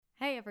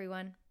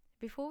everyone.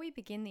 Before we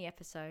begin the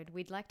episode,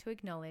 we'd like to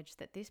acknowledge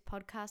that this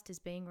podcast is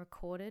being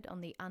recorded on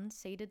the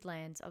unceded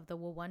lands of the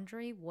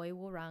Wurundjeri,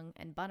 Woiwurrung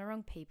and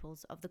Bunurong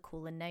peoples of the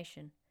Kulin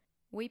Nation.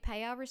 We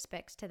pay our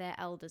respects to their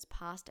elders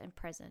past and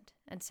present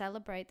and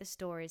celebrate the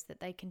stories that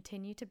they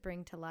continue to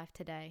bring to life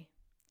today.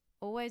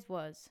 Always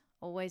was,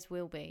 always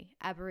will be,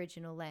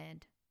 Aboriginal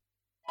land.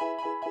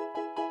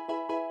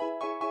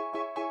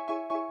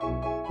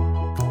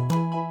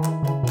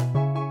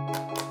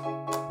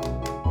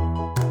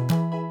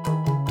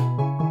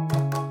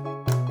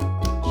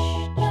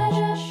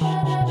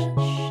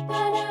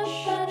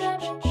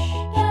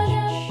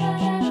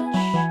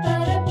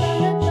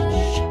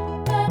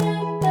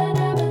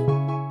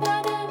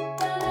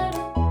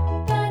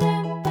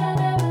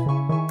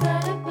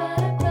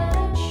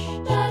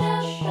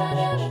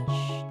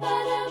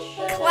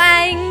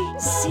 Clang,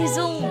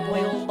 sizzle,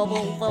 boil,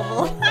 bubble,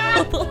 bubble.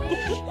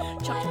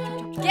 Chop, chop,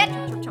 chop,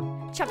 chop,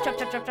 chop. Chop, chop,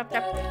 chop, chop, chop,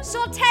 chop.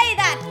 Saute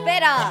that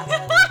better.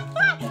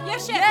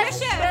 Yes,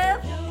 chef.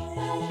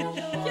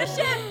 Yes,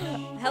 chef.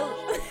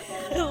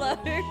 Hello,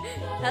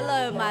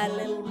 hello, my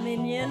little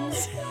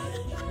minions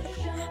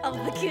of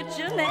the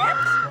kitchenette,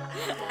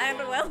 and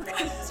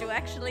welcome to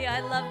Actually I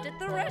Loved It,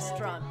 the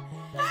restaurant.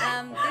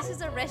 This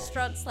is a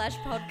restaurant /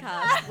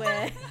 podcast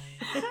where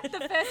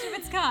The first of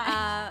its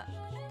kind.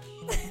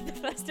 the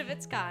first of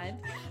its kind.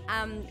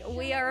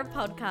 We are a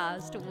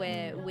podcast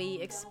where we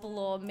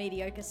explore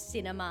mediocre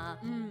cinema.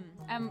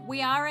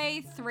 We are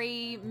a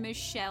 3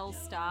 Michelle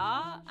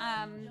star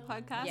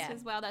podcast Yeah.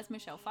 as well. That's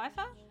Michelle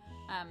Pfeiffer.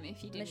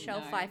 If you didn't Michelle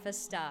know. Pfeiffer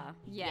star.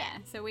 Yeah.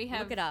 So we have.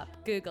 Look it up.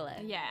 Google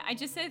it. Yeah, I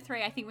just said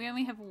 3. I think we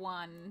only have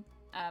one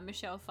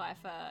Michelle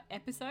Pfeiffer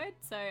episode.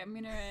 So I'm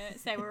gonna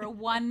say we're a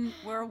one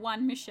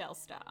Michelle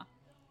star.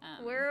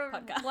 We're a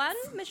podcast. one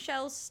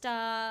Michelle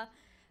star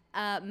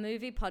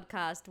movie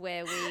podcast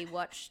where we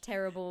watch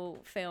terrible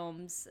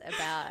films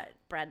about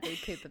Bradley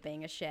Cooper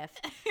being a chef,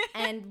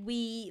 and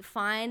we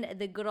find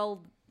the good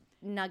old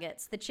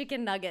nuggets, the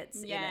chicken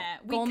nuggets. Yeah, in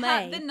it. we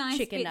Gourmet cut the nice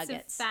chicken bits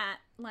nuggets. of fat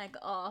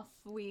off.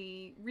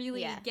 We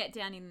really Yeah. get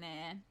down in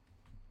there.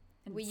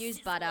 And We use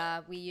sizzle it.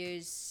 butter. We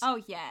use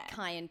Oh yeah.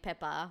 cayenne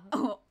pepper.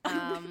 Oh.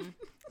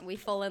 We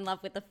fall in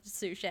love with the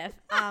sous chef.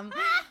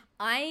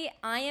 I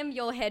am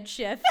your head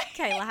chef,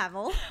 Kayla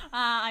Havel.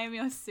 I am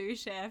your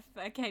sous chef,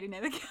 Katie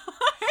Nethercott.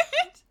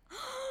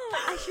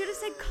 I should have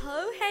said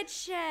co-head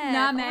chef.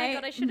 Nah, Oh mate. my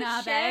god, I should nah,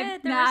 have babe.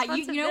 shared the Nah,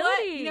 responsibility. you know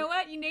what? You know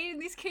what? You need in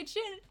this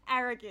kitchen?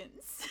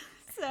 Arrogance.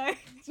 So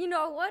You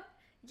know what?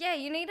 Yeah,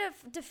 you need to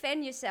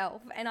defend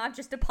yourself, and I've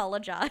just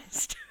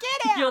apologized.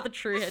 Get out. You're the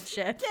true head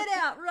chef. get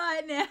out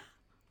right now.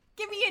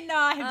 Give me your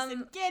knives Um,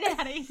 and get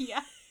out of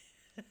here.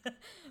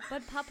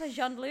 But Papa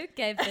Jean-Luc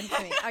gave them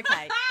to me.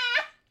 Okay.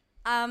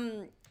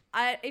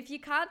 If you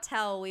can't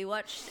tell, we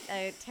watched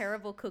a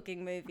terrible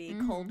cooking movie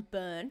called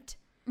Burnt.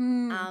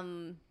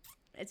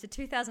 It's a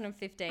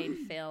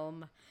 2015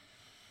 film.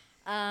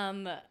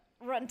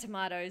 Rotten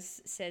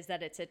Tomatoes says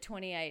that it's a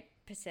 28%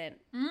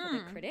 for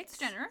the critics. It's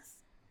generous.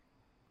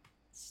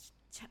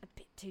 A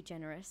bit too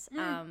generous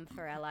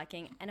for our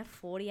liking. And a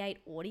 48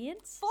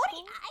 audience.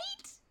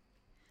 48?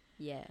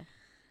 Yeah.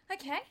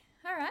 Okay.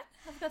 All right.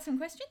 I've got some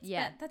questions.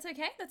 Yeah. But that's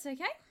okay. That's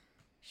okay.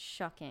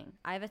 Shocking.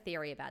 I have a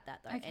theory about that,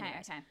 though. Okay.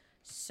 Anyways. Okay.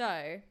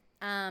 So,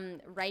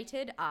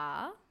 rated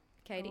R,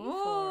 Katie,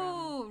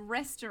 Ooh,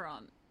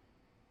 restaurant.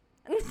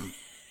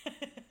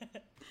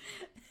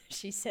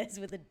 she says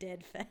with a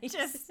dead face.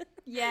 Just,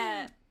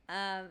 yeah.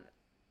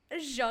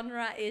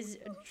 Genre is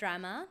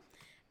drama.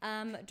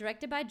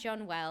 Directed by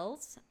John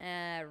Wells.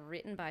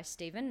 Written by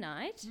Stephen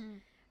Knight.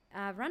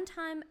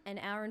 Runtime, an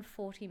hour and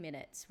 40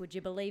 minutes. Would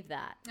you believe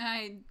that?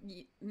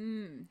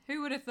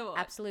 Who would have thought?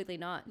 Absolutely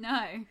not.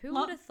 No. Who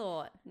would have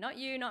thought? Not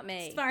you, not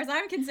me. As far as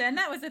I'm concerned,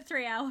 that was a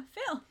 3-hour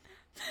film.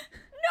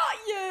 Not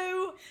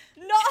you!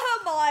 Not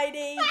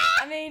Hermione!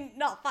 I mean,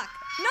 not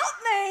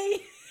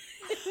me!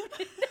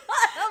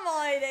 Not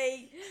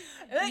Hermione!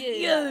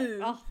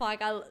 You. Oh,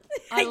 fuck, I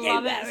I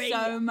love Barry. it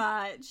so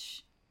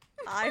much.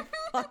 I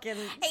fucking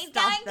He's stuffed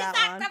going to that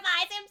one.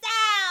 sacrifice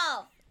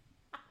himself.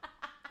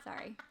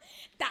 Sorry.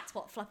 That's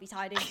what Fluffy's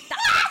hiding. That's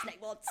what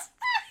Snape wants.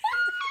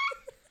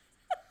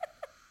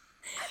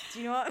 Do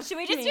you know what? Should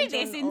we just me do and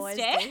this Jordan always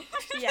instead do?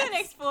 for Yes. the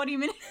next 40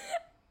 minutes?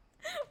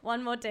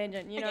 One more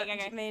tangent. You know Okay,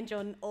 what okay. me and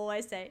Jordan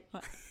always say?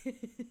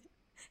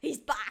 He's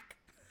back.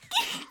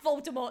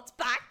 Voldemort's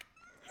back.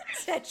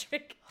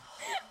 Cedric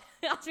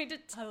asked me to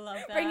I love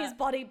bring his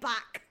body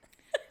back.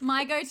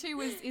 My go-to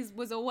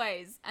was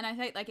always, and I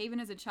think like even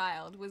as a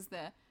child,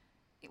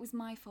 it was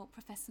my fault,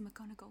 Professor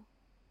McGonagall.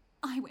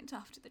 I went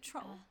after the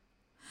troll.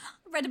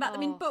 I read about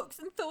them in books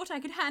and thought I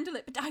could handle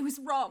it, but I was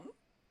wrong.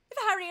 If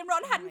Harry and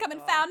Ron hadn't come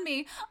and found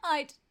me,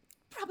 I'd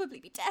probably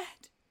be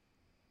dead.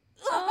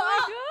 Oh my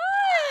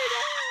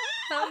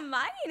god,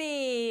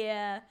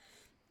 Hermione!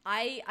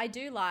 I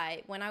do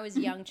lie. When I was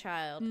a young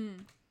child,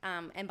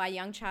 and by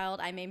young child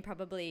I mean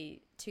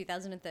probably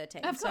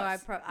 2013. Of so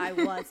I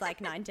was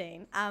like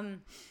 19.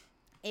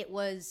 It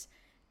was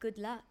Good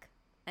Luck,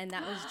 and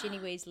that was Ginny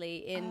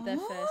Weasley in the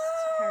first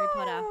Harry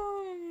Potter.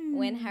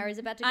 when Harry's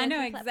about to go I know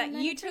through the platform, exactly.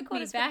 then You it's took me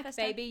three-quarters for the back, first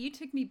time. baby. You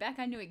took me back.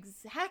 I knew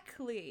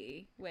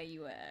exactly where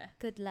you were.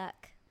 Good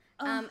luck.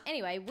 Oh.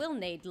 Anyway, we'll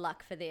need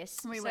luck for this.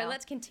 We so will.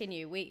 let's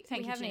continue. We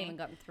Thank you, haven't Ginny. even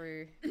gotten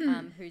through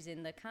who's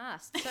in the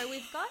cast. So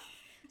we've got,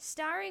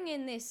 starring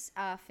in this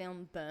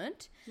film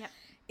Burnt, Yep.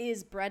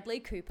 is Bradley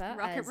Cooper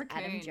Rocket as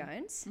Adam Raccoon.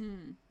 Jones.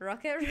 Mm.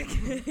 Rocket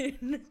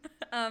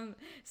Raccoon.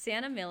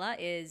 Sienna Miller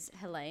is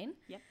Helene.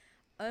 Yep.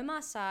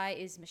 Omar Sy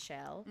is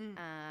Michelle.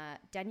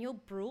 Daniel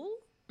Bruhl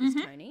is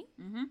Tony.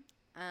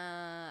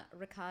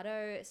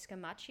 Ricardo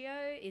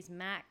Scamaccio is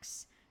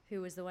Max,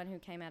 who was the one who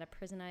came out of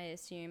prison, I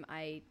assume.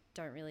 I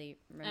don't really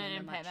remember I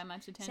didn't much. pay that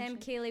much attention. Sam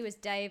Keeley was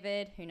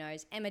David. Who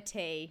knows? Emma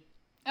T.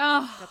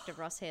 Oh, Dr.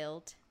 Ross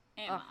Hild.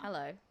 Emma. Oh,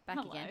 hello. Back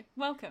Hello. again.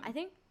 Welcome. I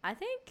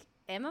think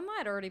Emma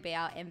might already be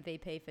our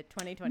MVP for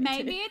 2022.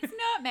 Maybe it's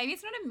not. Maybe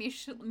it's not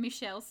a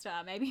Michelle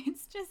star. Maybe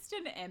it's just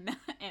an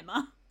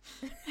Emma.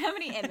 How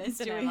many Emmas It's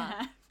an do we Emma.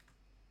 have?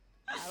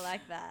 I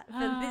like that.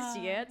 For this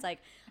year, it's like,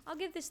 I'll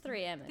give this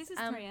 3 Emmas. This is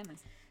 3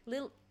 Emmas.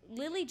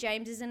 Lily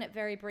James is in it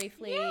very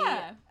briefly.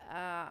 Yeah.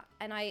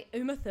 And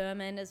Uma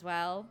Thurman as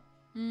well.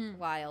 Mm.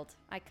 Wild.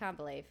 I can't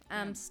believe.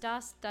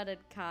 Star-studded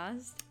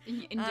cast.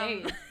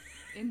 Indeed.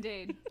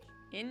 Indeed.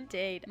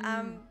 Indeed.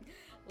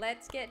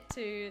 Let's get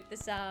to the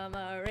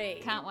summary.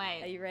 Can't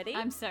wait. Are you ready?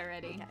 I'm so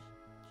ready. Okay.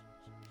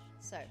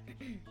 So,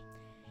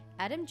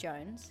 Adam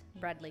Jones,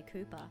 Bradley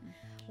Cooper,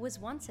 was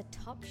once a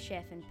top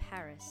chef in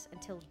Paris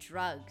until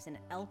drugs and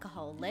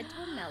alcohol led to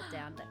a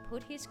meltdown that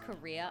put his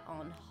career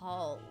on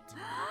hold.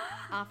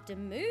 After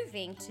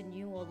moving to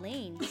New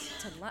Orleans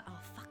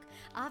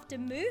After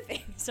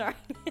moving, sorry,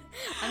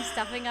 I'm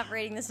stuffing up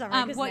reading the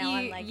summary because now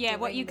I'm like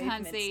what doing you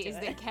can't movements see to is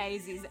it. that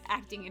Kays is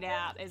acting it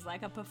out as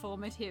like a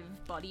performative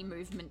body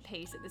movement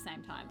piece at the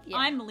same time. Yeah.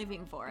 I'm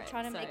living for it. I'm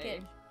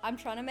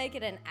trying to make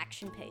it an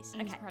action piece.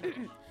 I'm Okay. proud of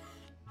you.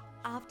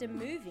 After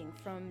moving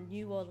from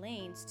New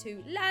Orleans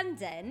to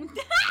London,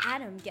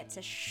 Adam gets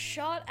a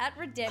shot at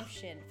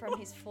redemption from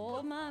his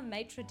former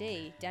maitre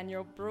d',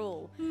 Daniel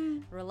Bruhl.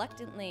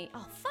 Reluctantly,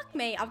 oh fuck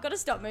me, I've got to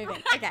stop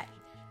moving. Okay.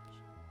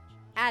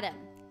 Adam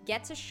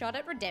gets a shot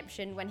at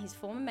redemption when his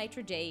former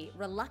maitre d'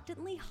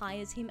 reluctantly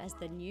hires him as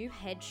the new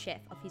head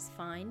chef of his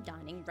fine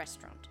dining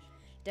restaurant.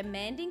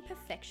 Demanding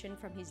perfection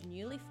from his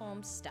newly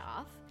formed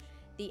staff,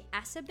 the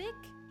acerbic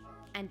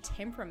and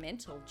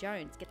temperamental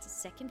Jones gets a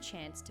second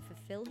chance to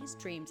fulfill his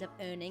dreams of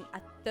earning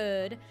a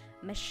third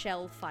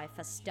Michelle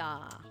Pfeiffer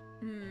star.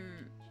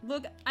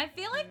 Look, I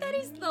feel like that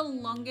is the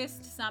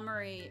longest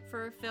summary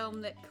for a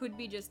film that could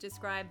be just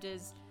described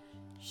as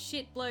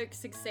shit bloke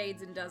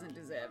succeeds and doesn't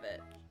deserve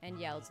it. And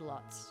yells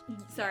lots.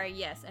 Sorry,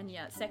 yes, and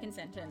yeah, second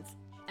sentence,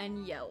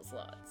 and yells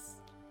lots.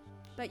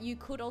 But you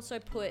could also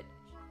put,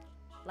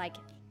 like,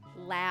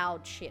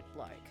 loud shit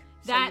bloke.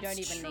 So That's you don't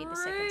even true. need the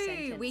second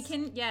sentence. We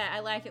can, yeah, I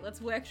like it.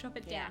 Let's workshop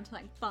it Yeah. down to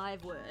like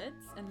 5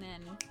 words, and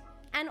then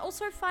And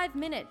also 5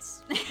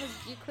 minutes.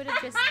 Because you could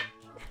have just...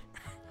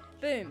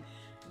 Boom.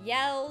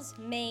 Yells,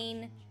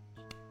 mean,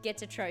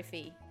 gets a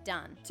trophy.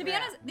 Done. to be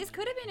honest, this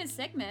could have been a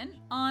segment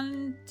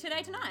on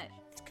Today Tonight.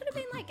 This could have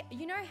been like,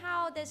 you know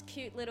how there's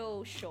cute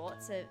little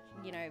shorts of,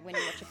 you know, when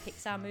you watch a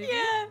Pixar movie?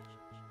 Yeah.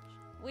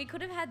 We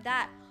could have had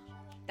that.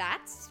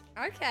 That's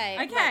okay.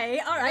 Okay.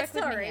 Like, all right. work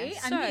with me Sorry. here.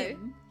 I'm So,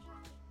 in.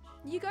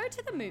 you go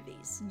to the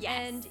movies.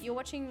 Yes. And you're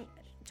watching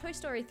Toy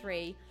Story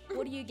 3.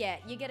 What do you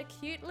get? You get a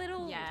cute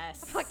little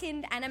Yes.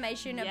 fucking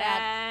animation about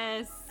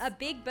Yes. a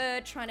big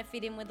bird trying to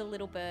fit in with the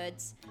little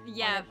birds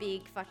Yeah. on a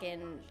big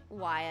fucking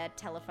wire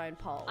telephone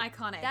pole.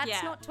 Iconic, That's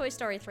yeah. not Toy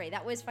Story 3.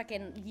 That was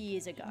fucking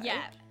years ago.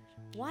 Yeah.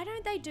 Why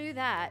don't they do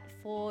that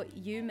for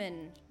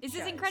human This is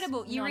shows,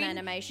 incredible. You're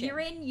non-animation?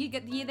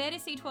 You're there to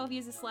see 12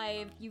 Years a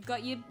Slave. You've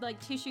got your like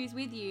tissues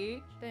with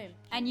you, Boom.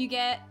 and you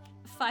get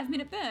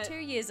 5-minute burn. 2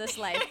 years a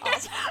slave.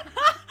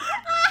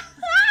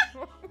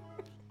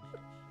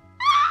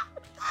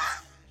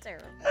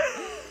 Terrible.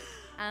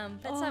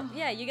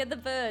 Yeah, you get the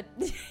bird.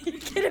 You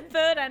get a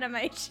bird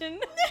animation,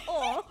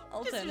 or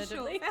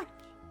alternatively,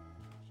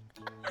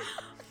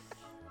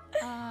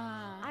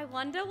 I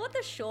wonder what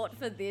the short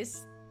for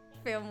this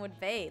film would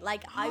be.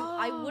 Like,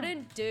 I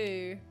wouldn't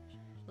do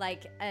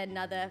like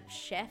another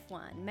chef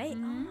one. I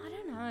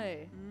don't know.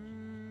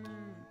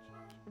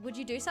 Would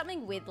you do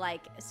something with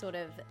like sort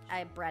of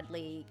a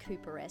Bradley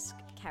Cooper-esque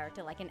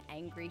character, like an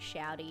angry,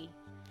 shouty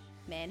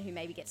man who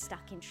maybe gets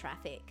stuck in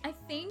traffic? I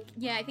think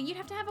you'd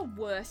have to have a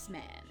worse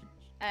man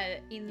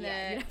in you'd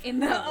have the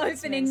to have a worse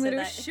opening man so little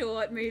that-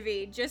 short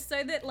movie, just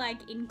so that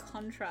like in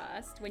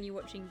contrast, when you're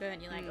watching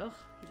Burn, you're like, oh,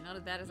 he's not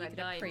as bad as You that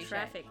can guy in appreciate.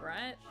 traffic,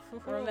 right?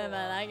 Remember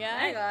that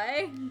guy? That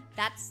guy.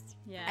 That's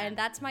Yeah. and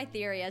that's my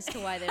theory as to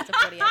why there's a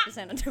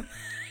 48%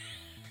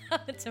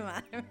 on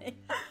Tomato Meter.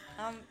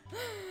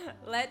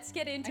 Let's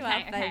get into our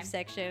Okay, fave okay.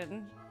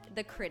 section,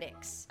 the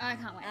critics. I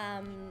can't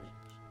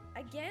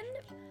wait. Again,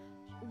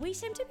 we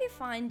seem to be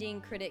finding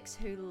critics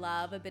who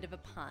love a bit of a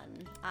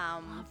pun.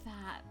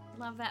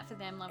 Love that for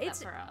them. Love that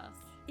It's- for us.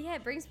 Yeah,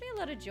 it brings me a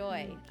lot of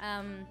joy.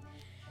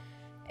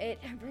 It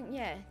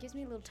gives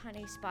me a little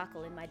tiny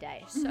sparkle in my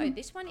day. So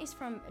this one is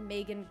from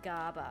Megan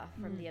Garber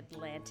from The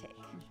Atlantic.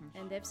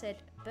 And they've said,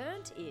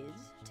 Burnt is,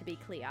 to be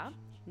clear,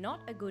 not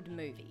a good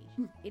movie.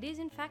 It is,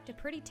 in fact, a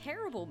pretty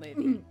terrible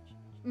movie.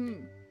 You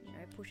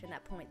know, pushing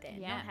that point there.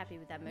 Yeah. Not happy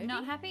with that movie.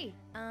 Not happy.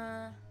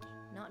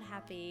 Not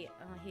happy.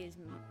 Here's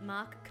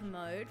Mark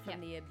Commode from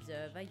The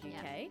Observer, UK.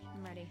 Yeah.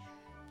 I'm ready.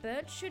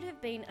 Burnt should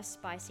have been a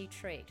spicy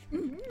treat.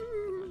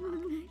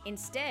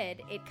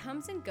 Instead, it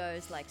comes and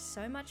goes like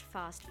so much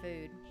fast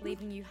food,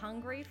 leaving you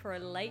hungry for a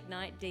late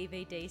night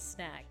DVD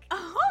snack.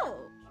 Oh,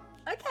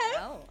 okay.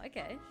 Oh,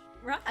 okay.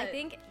 Right. I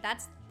think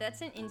that's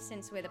an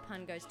instance where the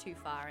pun goes too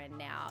far, and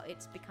now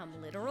it's become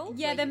literal.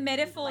 Yeah, where the you,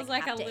 metaphor's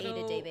like have a to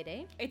little. eat a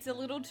DVD. It's a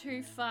little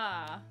too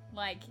far.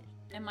 Like,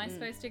 am I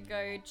supposed to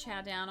go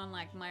chow down on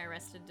like my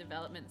Arrested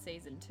Development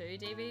season 2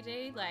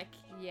 DVD? Like,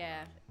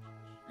 Yeah,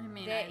 I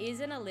mean, there is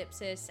an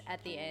ellipsis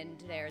at the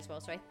end there as well,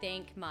 so I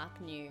think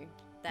Mark knew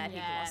that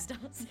Yeah. he lost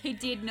us. He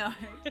did know.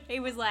 He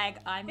was like,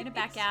 I'm gonna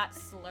back out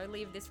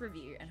slowly of this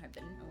review and hope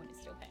that no one is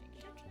still paying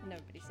attention.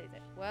 Nobody sees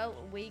it. Well,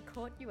 we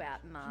caught you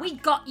out, Mark. We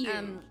got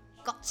you.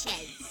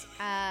 Gotchas.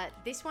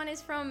 This one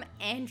is from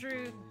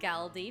Andrew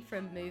Galdi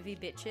from Movie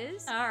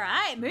Bitches. All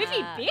right, movie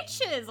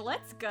bitches.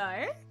 Let's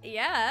go.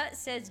 Yeah, it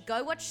says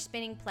go watch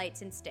Spinning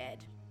Plates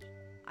instead.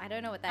 I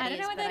don't know what that is, I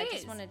don't know what but that I is.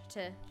 just wanted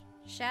to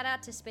shout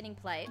out to Spinning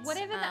Plates.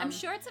 Whatever. I'm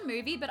sure it's a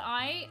movie, but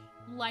I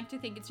like to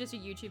think it's just a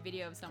YouTube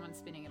video of someone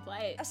spinning a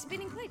plate. A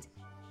Spinning Plates,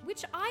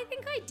 which I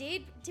think I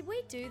did. Did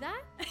we do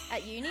that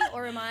at uni,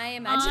 or am I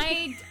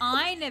imagining?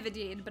 I never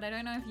did, but I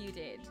don't know if you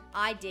did.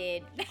 I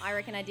did. I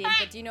reckon I did.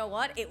 But do you know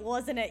what? It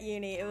wasn't at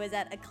uni. It was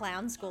at a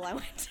clown school I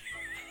went to.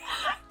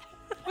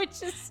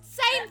 Which is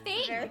Same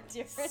thing. very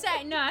different.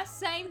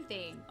 Same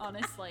thing.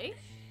 Honestly.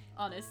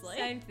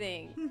 Same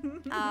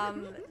thing.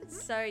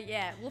 So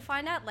yeah, we'll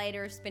find out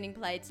later if Spinning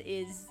Plates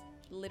is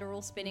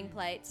literal spinning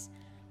plates,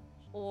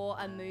 or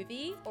a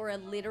movie, or a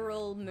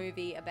literal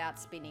movie about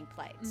spinning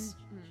plates.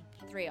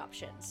 3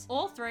 options.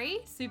 All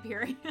 3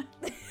 superior.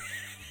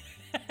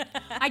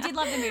 I did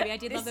love the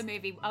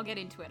movie. I'll get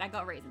into it. I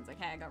got reasons.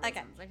 Okay.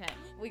 Okay.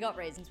 We got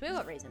reasons.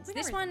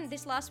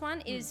 This last one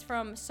is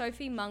from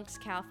Sophie Monks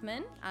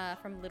Kaufman,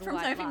 from Little From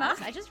White Sophie Lies.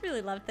 Monk? I just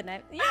really love the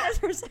name. Yeah, it's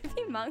from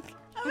Sophie Monk.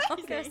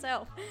 Monk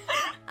herself.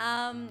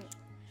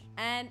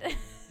 And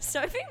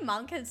Sophie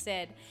Monk has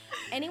said,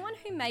 anyone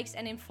who makes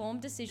an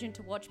informed decision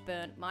to watch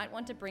Burnt might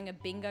want to bring a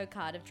bingo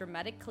card of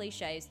dramatic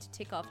cliches to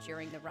tick off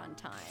during the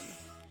runtime.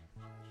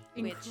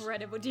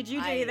 Incredible. Did you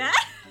I- do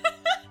that?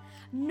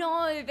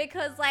 No,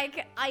 because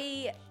like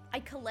I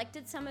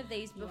collected some of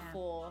these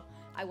before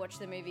I watched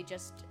the movie,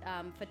 just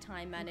for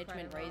time management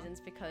Incredible. reasons,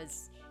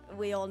 because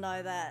we all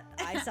know that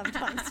I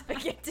sometimes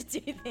forget to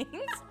do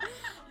things.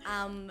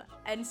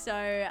 And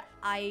so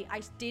I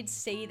did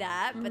see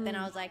that, but then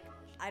I was like,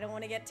 I don't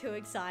want to get too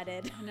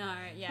excited. No,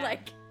 yeah.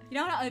 Like, you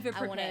don't want to over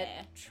I want to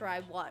prepare.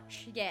 try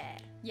watch. Yeah.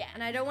 Yeah.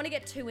 And I don't want to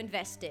get too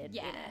invested.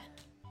 Yeah. In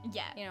it.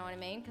 Yeah. You know what I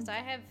mean? Because I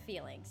have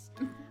feelings.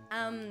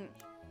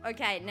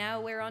 Okay,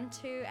 now we're on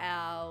to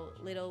our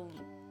little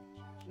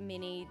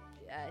mini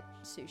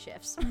sous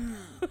chefs.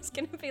 It's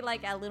gonna be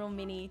like our little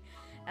mini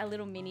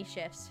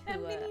chefs who Our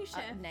are mini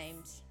chefs.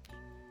 named.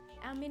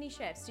 Our mini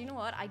chefs. Do you know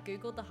what? I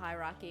googled the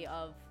hierarchy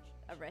of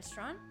a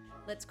restaurant.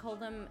 Let's call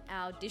them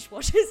our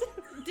dishwashers.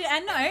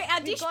 No, our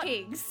We've dish got-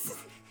 pigs.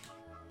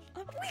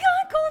 We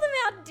can't call them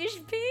our dish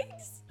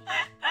pigs.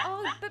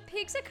 Oh, but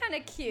pigs are kind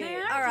of cute. They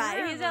are All right,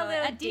 here's our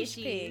adorable. little dish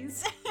dishies.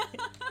 pigs.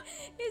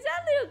 Here's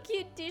our little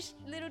cute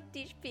little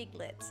dish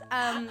piglets.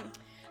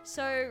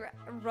 So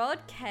Rod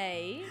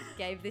K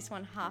gave this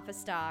one half a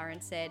star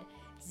and said,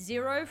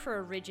 0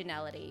 for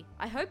originality.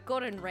 I hope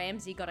Gordon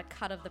Ramsay got a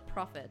cut of the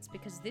profits,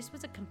 because this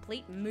was a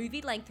complete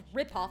movie-length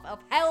rip-off of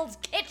Hell's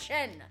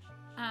Kitchen.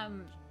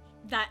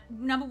 That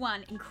number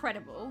 1,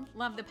 incredible.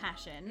 Love the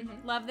passion.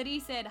 Love that he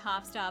said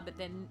half star, but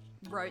then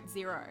wrote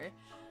 0.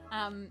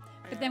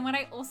 But then what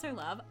I also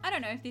love, I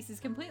don't know if this is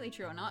completely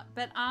true or not,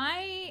 but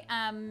I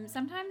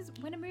sometimes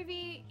when a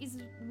movie is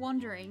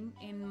wandering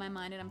in my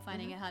mind and I'm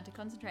finding it hard to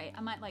concentrate,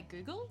 I might like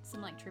Google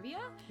some like trivia.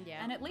 Yeah.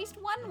 And at least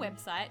one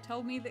website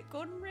told me that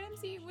Gordon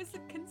Ramsay was a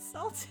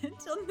consultant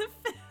on the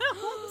film.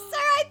 So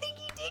I think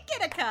he did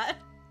get a cut.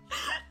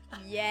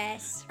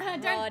 Yes,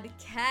 don't- Rod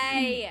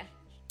K.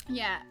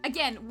 Yeah,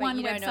 again, one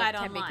you don't know if website it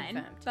can be online.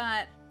 confirmed.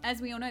 But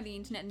as we all know, the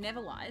internet never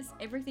lies.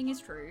 Everything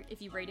is true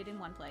if you read it in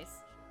one place.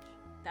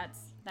 That's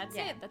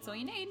Yeah. it. That's all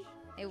you need.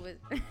 It was.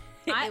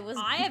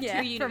 I have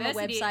yeah, two from a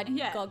university- website,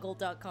 yeah.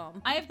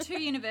 goggle.com. I have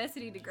 2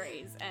 university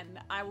degrees, and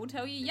I will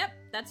tell you, yep,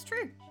 that's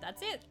true.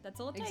 That's it. That's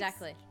all it takes.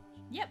 Exactly.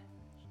 Yep.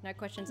 No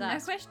questions No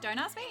asked. question. Don't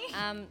ask me.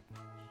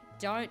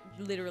 Don't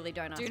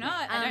ask Do me.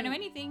 not. I don't know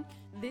anything.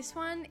 This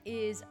one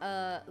is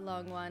a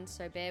long one,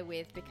 so bear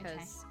with,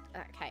 because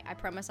okay, I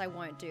promise I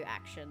won't do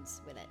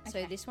actions with it. So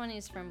Okay. this one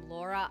is from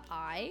Laura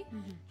I,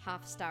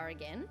 half star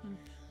again.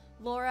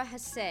 Laura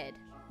has said,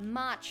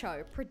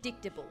 macho,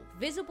 predictable,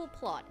 visible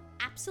plot,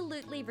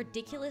 absolutely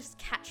ridiculous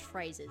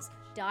catchphrases.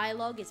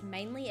 Dialogue is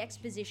mainly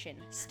exposition,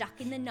 stuck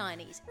in the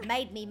 90s,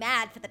 made me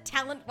mad for the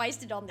talent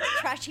wasted on this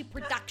trashy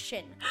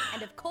production.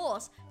 And of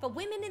course, for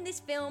women in this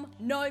film,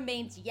 no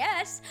means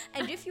yes,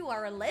 and if you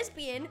are a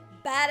lesbian,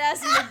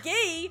 Badass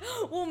McGee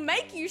will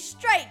make you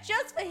straight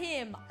just for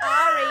him.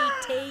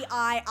 R-E-T-I-R-E.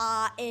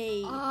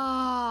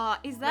 Oh,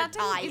 is that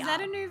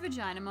Retire. a new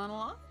vagina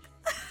monologue?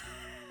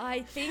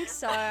 I think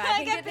so.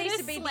 I think it needs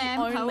to be the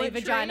only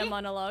vagina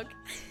monologue.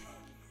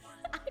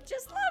 I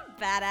just love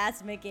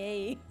Badass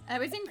McGee. It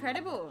was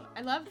incredible.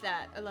 I loved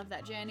that. I love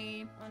that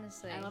journey.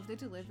 Honestly. I love the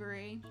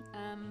delivery.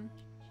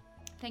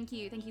 Thank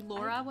you,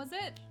 Laura. Was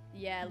it?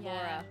 Yeah,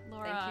 Laura.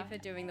 Thank you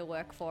for doing the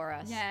work for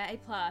us. Yeah, A+.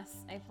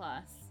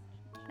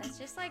 It's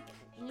just like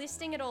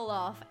listing it all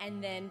off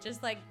and then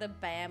just like the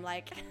bam,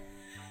 like,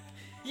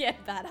 yeah,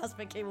 Badass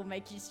McGee will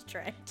make you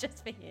straight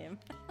just for him.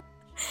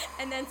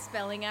 And then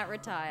spelling out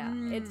retire.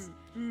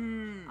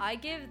 I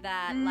give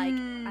that like,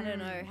 I don't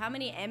know, how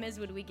many Emmas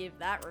would we give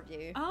that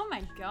review? Oh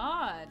my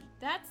god,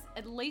 that's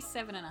at least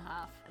 7.5.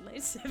 At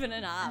least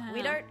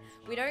 7.5.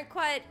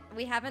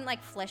 We haven't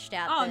like fleshed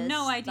out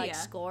like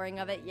scoring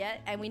of it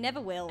yet, and we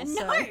never will. No,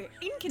 so.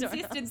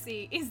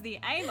 inconsistency is the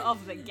aim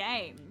of the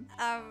game.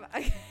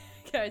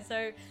 Okay,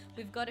 so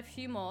we've got a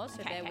few more,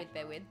 so bear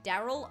with.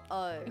 Daryl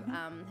O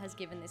has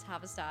given this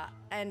half a star,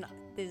 and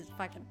this is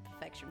fucking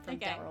perfection from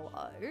Daryl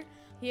O.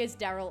 Here's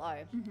Daryl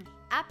O.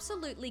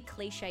 Absolutely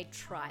cliched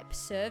tripe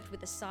served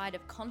with a side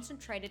of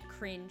concentrated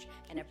cringe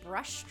and a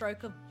brush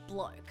stroke of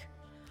bloke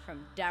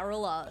from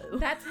Daryl O.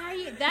 That's how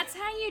you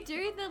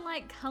do the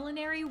like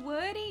culinary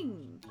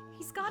wording.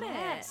 He's got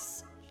it.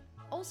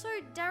 Also,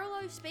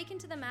 Daryl O speaking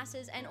to the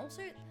masses and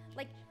also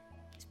like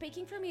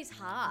speaking from his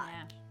heart.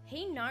 Yeah.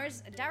 He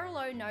knows, Daryl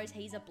O knows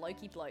he's a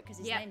blokey bloke because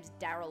his name's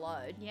Daryl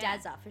O,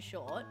 Dazza for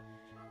short.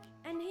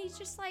 And he's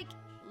just like,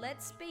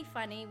 let's be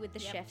funny with the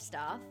chef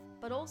stuff,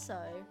 but also,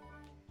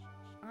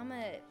 I'm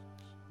a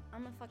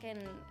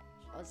fucking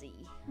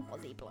Aussie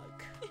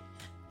bloke.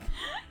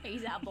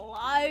 He's a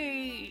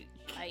bloke.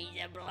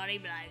 He's a bloody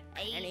bloke.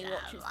 And he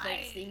watches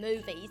fancy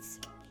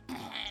movies.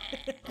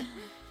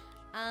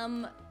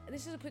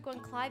 This is a quick one.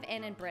 Clive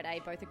N and Brett A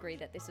both agree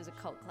that this is a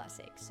cult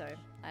classic, so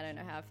I don't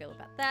know how I feel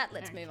about that.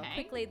 Let's move on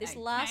quickly. This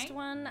last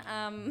one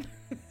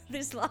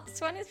is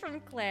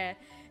from Claire,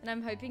 and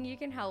I'm hoping you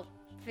can help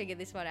figure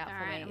this one out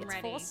for me. It's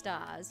ready. 4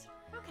 stars.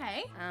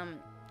 Okay.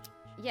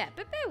 Yeah,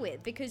 but bear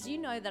with, because you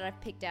know that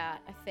I've picked out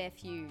a fair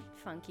few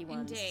funky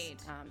ones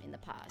in the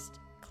past.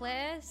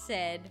 Claire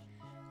said,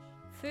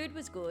 food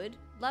was good,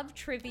 loved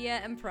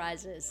trivia and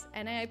prizes,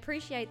 and I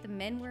appreciate the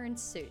men were in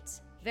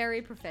suits.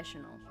 Very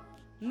professional.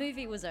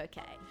 Movie was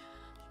okay.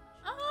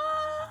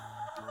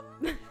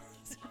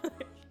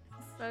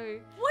 So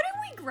what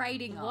are we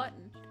grading on?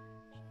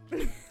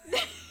 Did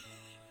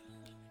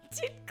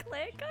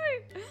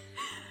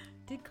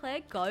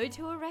Claire go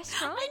to a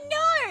restaurant? I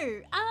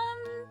know.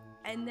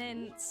 And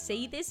then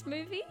see this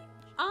movie?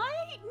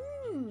 I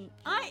want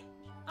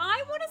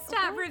to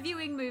start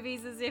reviewing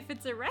movies as if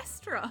it's a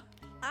restaurant.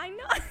 I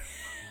know.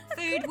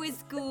 Food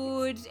was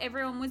good.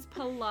 Everyone was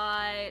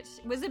polite.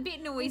 It was a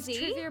bit noisy.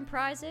 Trivia and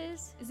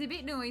prizes. It was a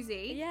bit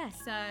noisy. Yeah.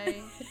 So,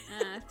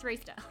 3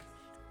 stars.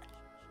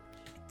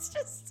 It's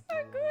just so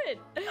good.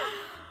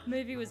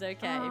 Movie was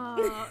okay.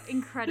 Oh,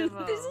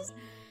 incredible.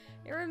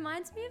 It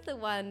reminds me of the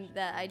one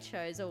that I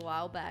chose a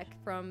while back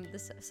from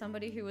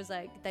somebody who was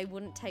like, they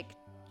wouldn't take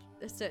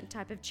a certain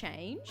type of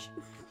change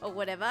or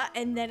whatever,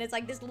 and then it's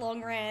like this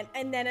long rant,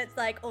 and then it's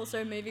like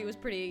also movie was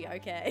pretty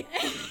okay.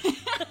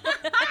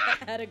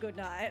 Had a good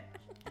night.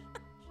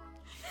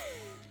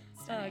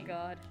 Stunning. Oh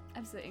god,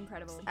 absolutely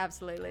incredible.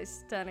 Absolutely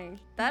stunning.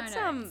 That's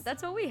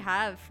all we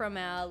have from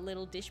our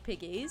little dish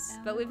piggies,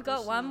 but we've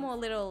got one more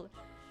little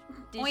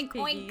dish oink,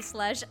 piggy oink. /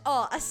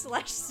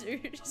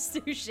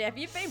 sous chef.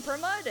 You've been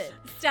promoted.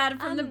 Started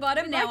from the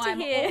bottom, now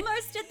I'm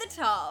almost at the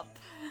top.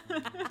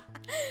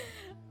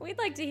 We'd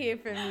like to hear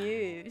from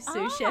you,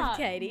 sous chef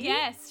Katie.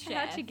 Yes,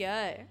 chef. How'd you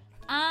go?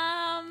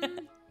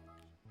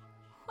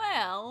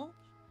 Well,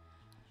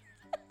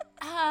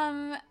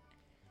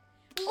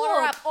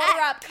 order up.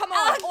 Come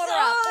on,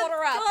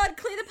 order up. God,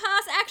 clear the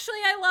pass.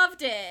 Actually, I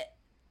loved it.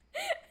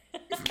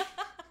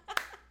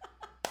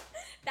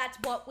 That's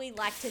what we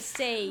like to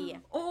see.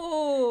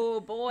 Oh,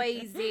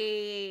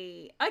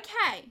 Boise.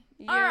 Okay.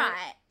 All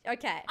right.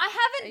 Okay. I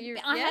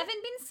haven't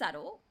been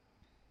subtle.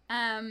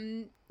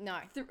 No.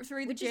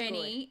 Through the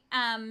journey.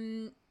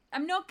 I'm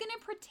not going to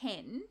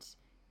pretend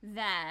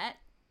that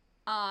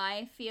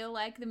I feel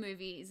like the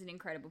movie is an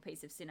incredible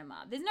piece of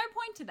cinema. There's no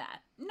point to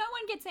that. No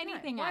one gets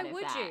anything out of that.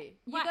 Why would you?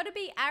 You got to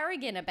be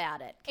arrogant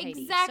about it,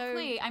 Katie.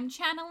 Exactly. So I'm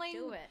channeling.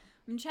 Do it.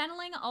 I'm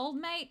channeling old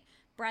mate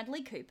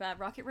Bradley Cooper,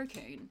 Rocket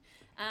Raccoon,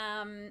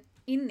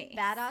 in this.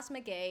 Badass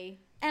McGee.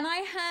 And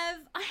I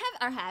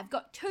have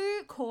got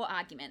 2 core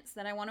arguments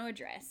that I want to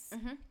address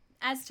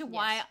as to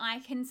why I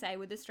can say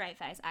with a straight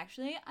face,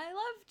 actually, I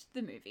loved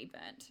the movie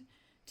Burnt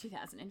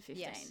 2015.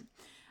 Yes.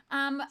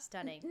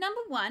 Stunning.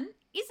 Number 1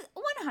 is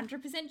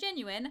 100%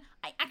 genuine.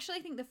 I actually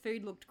think the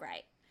food looked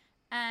great.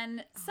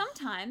 And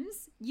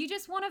sometimes you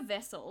just want a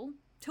vessel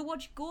to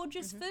watch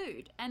gorgeous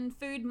food and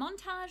food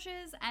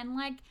montages, and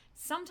like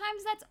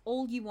sometimes that's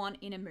all you want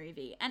in a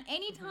movie. And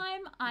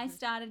anytime I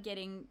started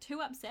getting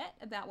too upset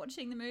about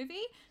watching the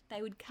movie,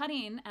 they would cut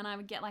in and I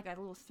would get like a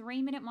little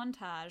 3-minute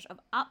montage of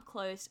up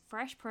close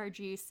fresh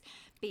produce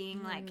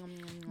being like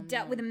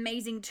dealt with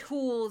amazing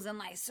tools and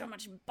like so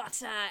much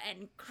butter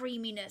and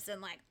creaminess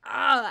and like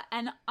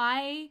and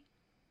I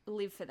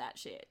live for that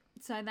shit.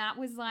 So that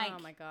was like,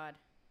 oh my God,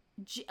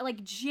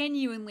 like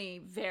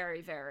genuinely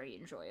very, very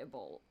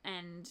enjoyable.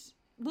 And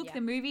look, the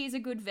movie is a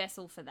good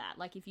vessel for that.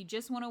 Like if you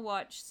just want to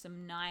watch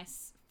some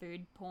nice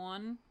food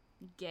porn,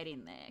 get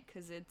in there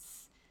because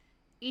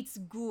it's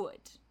good.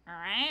 All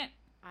right.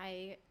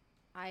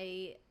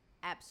 I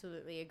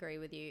absolutely agree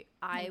with you.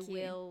 I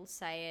will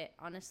say it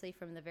honestly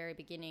from the very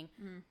beginning.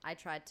 I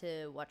tried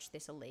to watch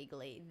this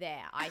illegally.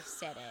 There, I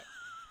said it.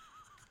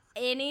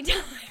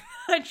 Anytime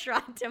I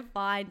tried to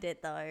find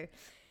it though,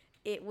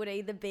 it would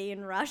either be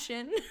in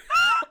Russian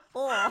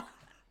or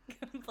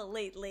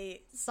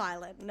completely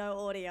silent, no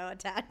audio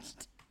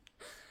attached.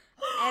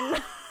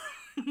 And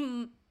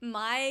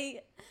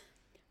my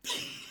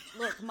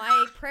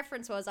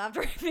preference was,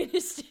 after I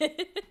finished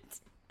it,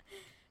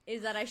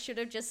 is that I should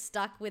have just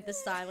stuck with the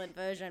silent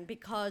version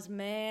because,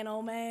 man,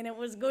 oh man, it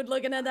was good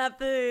looking at that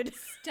food.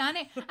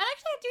 Stunning. And actually,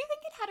 I do think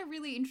it had a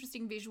really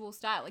interesting visual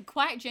style. Like,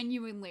 quite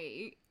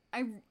genuinely,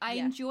 I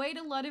enjoyed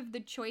a lot of the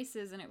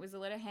choices, and it was a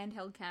lot of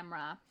handheld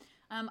camera.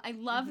 I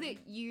love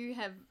that you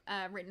have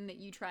written that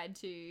you tried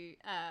to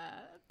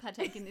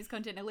partake in this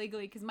content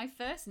illegally, because my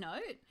first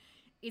note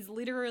is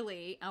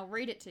literally, I'll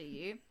read it to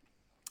you.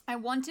 I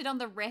wanted on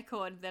the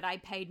record that I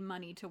paid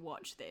money to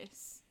watch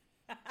this.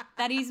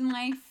 That is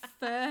my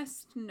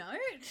first note.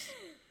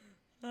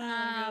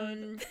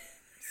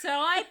 So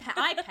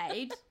I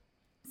paid.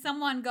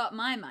 Someone got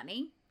my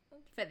money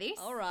for this.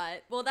 All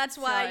right. Well, that's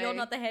why you're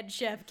not the head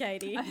chef,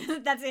 Katie.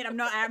 That's it. I'm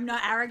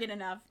not arrogant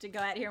enough to go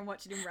out here and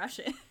watch it in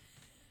Russian.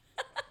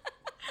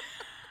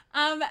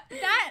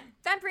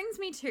 That brings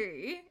me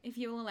to, if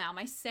you will allow,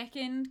 my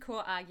second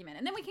core argument,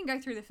 and then we can go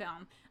through the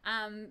film.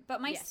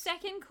 But my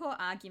second core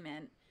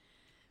argument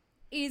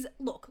is,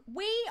 look,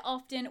 we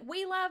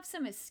love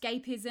some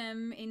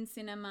escapism in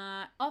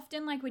cinema.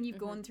 Often, like when you've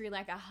gone through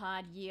like a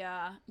hard year,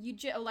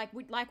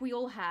 like we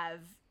all have,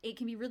 it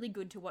can be really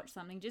good to watch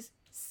something just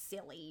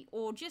silly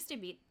or just a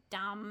bit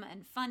dumb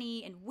and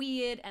funny and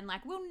weird, and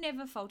like we'll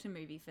never fault a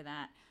movie for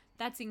that.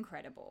 That's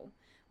incredible.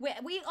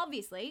 We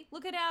obviously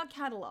look at our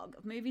catalogue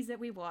of movies that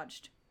we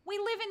watched. We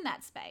live in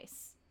that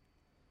space.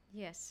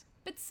 Yes.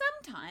 But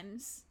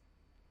sometimes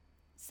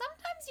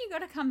you got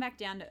to come back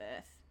down to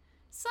earth.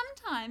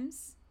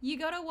 Sometimes you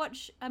got to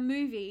watch a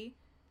movie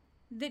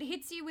that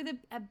hits you with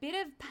a bit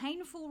of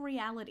painful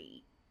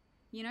reality.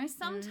 You know,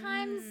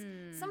 sometimes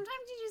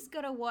you just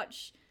got to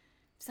watch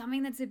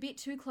something that's a bit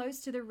too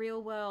close to the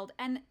real world.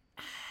 And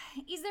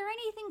is there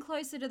anything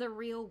closer to the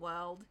real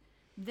world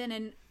than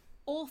an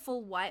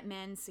awful white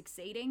man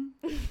succeeding?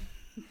 I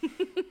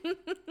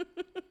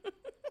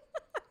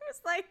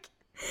was like,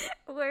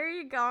 where are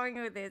you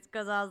going with this?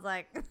 Because I was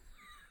like,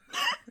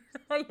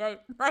 I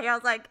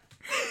was like,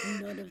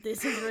 none of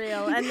this is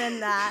real. And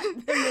then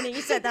the minute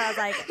you said that, I was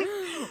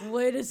like,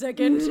 wait a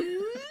second.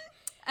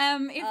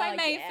 If I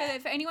may,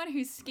 for anyone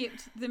who's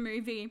skipped the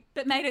movie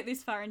but made it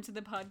this far into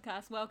the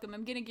podcast, welcome.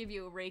 I'm going to give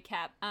you a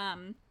recap.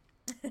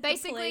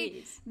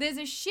 Basically, there's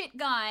a shit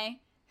guy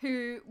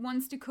who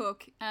wants to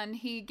cook, and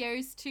he's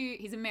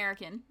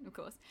American, of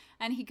course,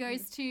 and he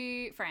goes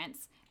to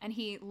France, and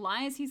he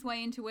lies his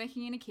way into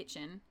working in a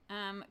kitchen,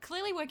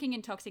 clearly working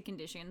in toxic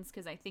conditions,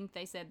 because I think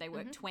they said they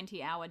work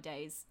 20-hour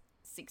days,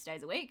 6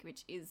 days a week,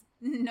 which is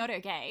not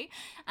okay.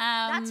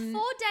 That's 4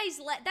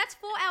 days that's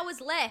 4 hours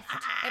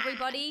left,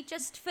 everybody,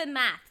 just for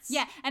maths.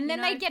 Yeah, and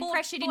then they get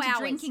pressured into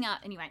drinking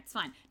up. Anyway, it's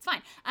fine.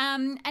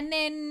 And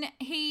then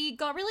he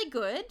got really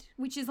good,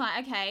 which is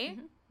like, okay,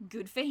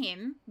 good for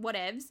him,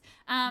 whatevs.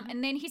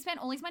 And then he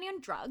spent all his money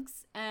on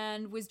drugs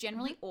and was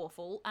generally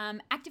awful,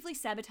 actively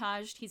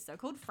sabotaged his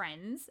so-called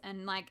friends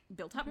and like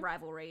built up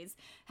rivalries,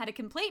 had a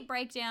complete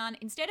breakdown.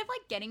 Instead of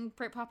like getting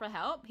proper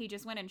help, he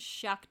just went and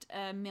shucked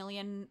 1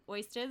 million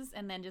oysters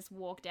and then just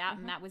walked out,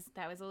 and that was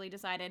all he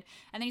decided.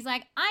 And then he's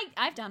like,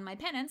 I've done my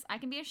penance, I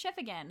can be a chef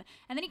again.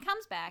 And then he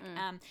comes back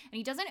and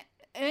he doesn't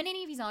earn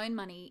any of his own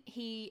money.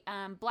 He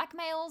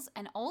blackmails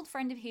an old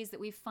friend of his that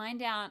we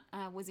find out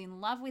was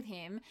in love with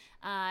him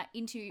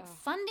into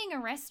funding a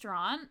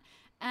restaurant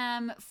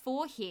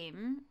for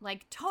him,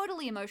 like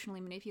totally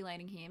emotionally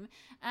manipulating him,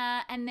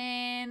 and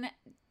then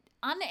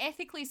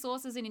unethically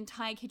sources an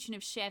entire kitchen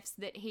of chefs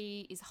that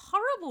he is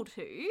horrible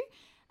to.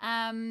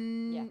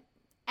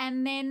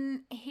 And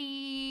then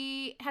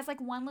he has like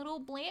one little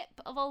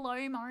blip of a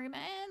low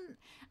moment,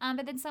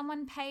 but then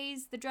someone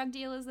pays the drug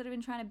dealers that have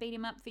been trying to beat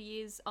him up for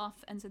years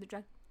off, and so the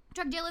drug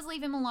dealers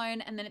leave him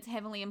alone, and then it's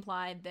heavily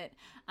implied that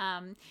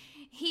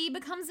he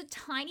becomes a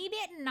tiny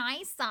bit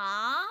nicer,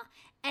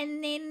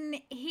 and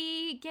then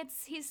he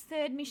gets his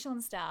 3rd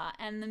Michelin star,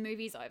 and the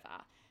movie's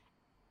over.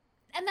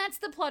 And that's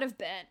the plot of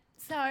Burnt.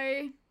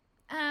 So,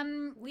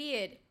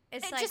 weird.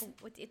 It's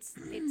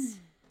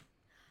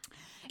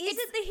Is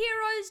it the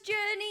hero's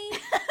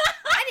journey?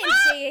 I didn't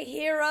see a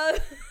hero.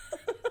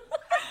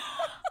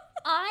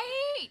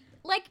 I,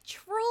 like,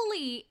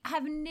 truly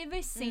have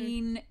never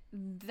seen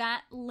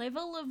that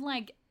level of,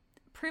 like,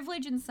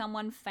 privilege in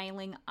someone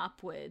failing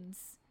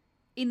upwards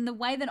in the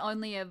way that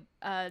only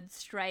a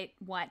straight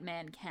white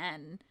man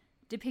can,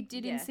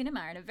 depicted in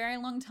cinema in a very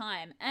long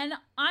time. And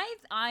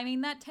I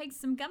mean, that takes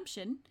some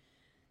gumption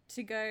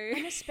to go.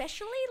 And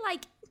especially,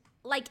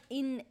 like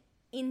in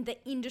the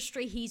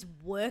industry he's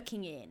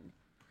working in.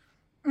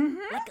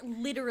 Mm-hmm. Like,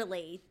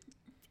 literally.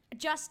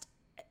 Just,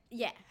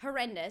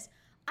 horrendous.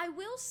 I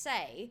will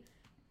say,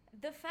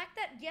 the fact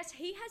that, yes,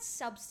 he has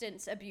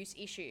substance abuse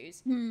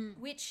issues,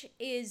 which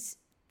is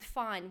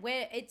fine.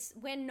 We're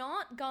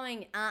not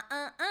going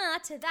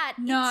to that.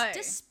 No. It's,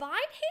 despite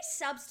his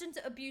substance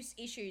abuse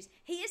issues,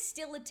 he is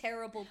still a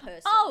terrible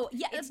person. Oh,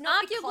 yeah. It's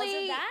not arguably,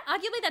 because of that.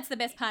 Arguably, that's the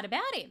best part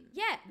about him.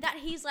 Yeah, that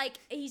he's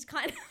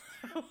kind of...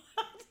 What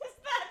does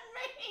that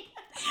mean?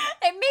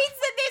 It means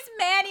that this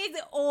man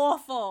is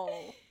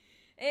awful.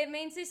 It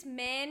means this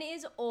man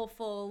is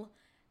awful.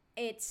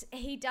 It's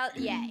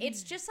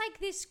just like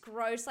this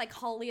gross, like,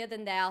 holier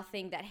than thou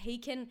thing that he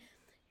can,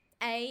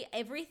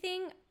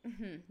 everything.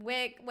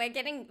 We're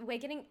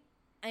getting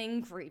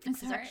angry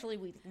because actually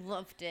we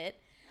loved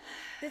it.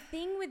 The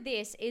thing with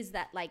this is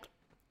that, like,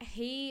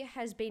 he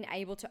has been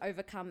able to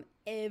overcome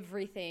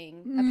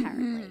everything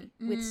apparently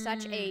with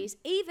such ease.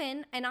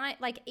 Even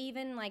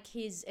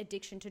his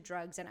addiction to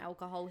drugs and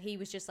alcohol, he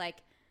was just like,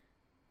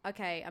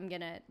 okay, I'm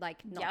gonna,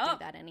 like, not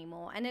do that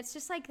anymore. And it's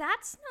just like,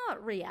 that's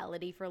not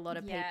reality for a lot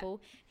of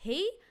people.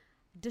 He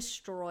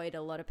destroyed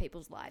a lot of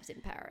people's lives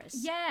in Paris.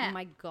 Yeah. Oh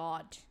my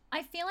God.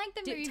 I feel like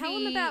the movie... Tell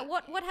him about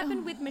what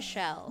happened with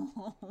Michelle.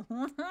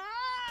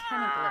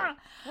 Cannibal.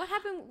 What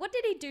happened? What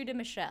did he do to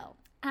Michelle?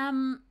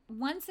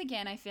 Once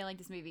again, I feel like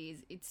this movie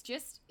it's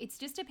just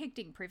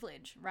depicting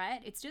privilege,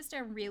 right? It's just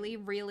a really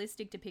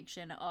realistic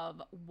depiction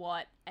of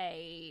what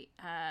a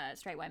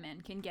straight white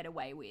man can get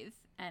away with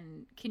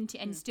and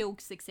still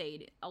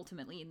succeed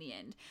ultimately in the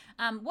end.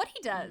 What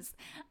he does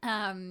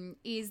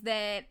is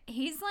that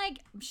he's like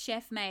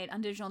chef mate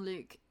under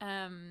Jean-Luc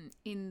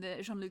in the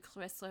Jean-Luc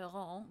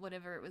restaurant,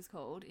 whatever it was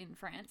called in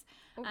France.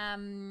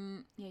 Yeah,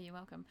 you're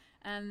welcome.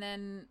 And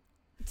then...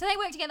 So they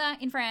work together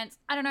in France.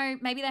 I don't know.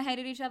 Maybe they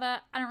hated each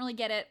other. I don't really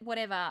get it.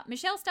 Whatever.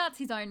 Michel starts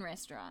his own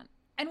restaurant.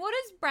 And what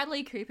does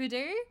Bradley Cooper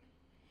do?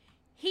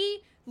 He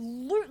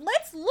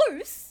lets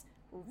loose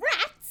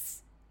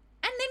rats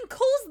and then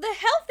calls the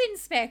health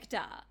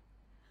inspector.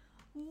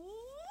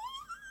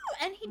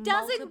 And he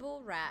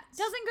multiple rats.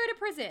 Doesn't go to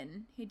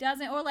prison. He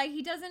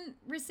doesn't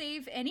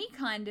receive any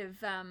kind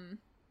of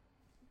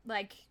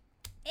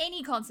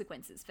any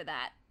consequences for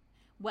that.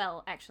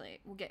 Well, actually,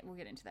 we'll get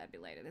into that a bit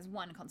later. There's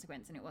one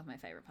consequence, and it was my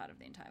favorite part of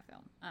the entire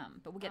film.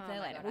 But we'll get there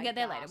later. We'll get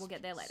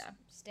there later.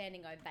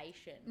 Standing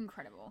ovation.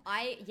 Incredible.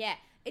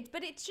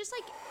 But it's just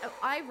like,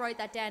 I wrote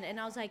that down, and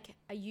I was like,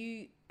 are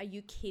you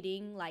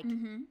kidding? Like,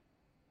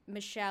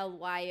 Michelle,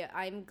 why?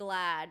 I'm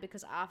glad,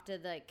 because after,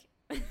 like,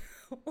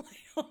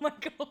 oh my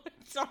God.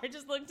 Sorry, I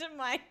just looked at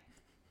my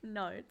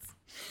notes.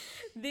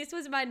 This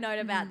was my note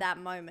about that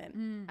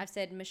moment. I've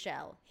said,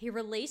 Michelle, he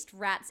released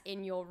rats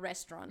in your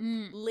restaurant.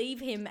 Leave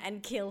him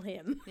and kill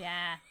him.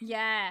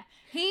 Yeah.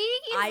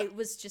 I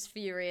was just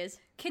furious.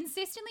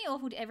 Consistently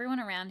awful to everyone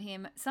around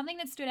him. Something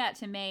that stood out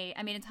to me,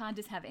 I mean, it's hard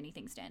to have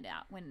anything stand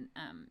out when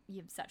you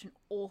have such an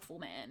awful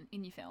man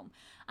in your film,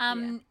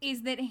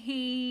 is that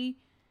he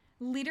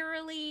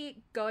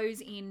literally goes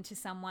into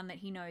someone that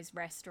he knows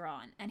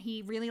restaurant and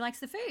he really likes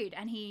the food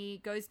and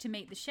he goes to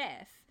meet the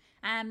chef.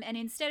 And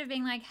instead of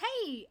being like,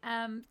 hey,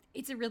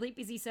 it's a really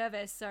busy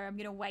service, so I'm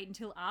going to wait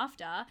until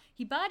after,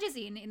 he barges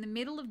in the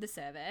middle of the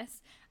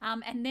service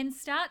and then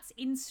starts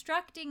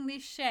instructing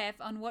this chef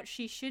on what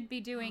she should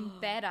be doing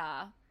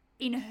better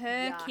in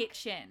her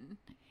kitchen.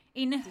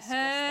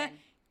 Her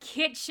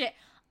kitchen.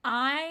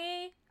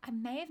 I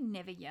may have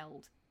never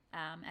yelled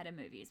at a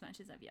movie as much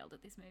as I've yelled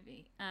at this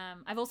movie.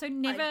 I've also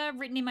never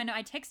written in my note,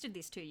 I texted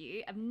this to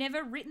you, I've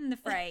never written the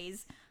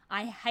phrase,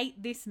 I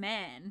hate this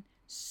man,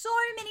 so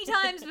many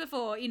times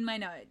before in my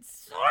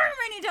notes. So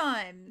many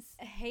times.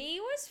 He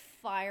was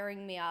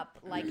firing me up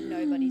like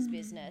nobody's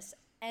business.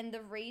 And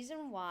the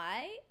reason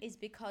why is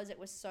because it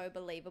was so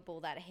believable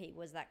that he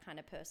was that kind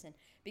of person.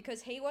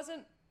 Because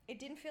it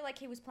didn't feel like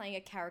he was playing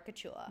a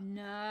caricature.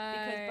 No.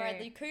 Because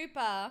Bradley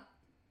Cooper,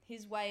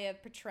 his way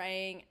of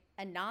portraying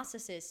a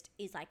narcissist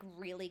is like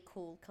really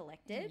cool,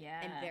 collected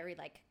and very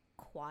like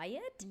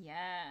quiet.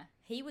 Yeah.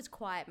 He was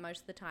quiet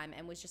most of the time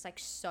and was just like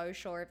so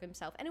sure of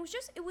himself. And it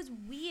was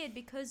weird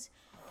because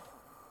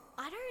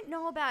I don't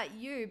know about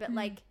you, but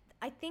like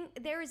I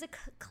think there is a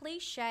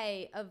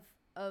cliche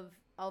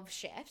of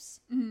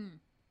chefs,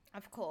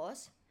 of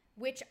course,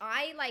 which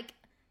I like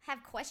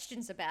have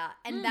questions about,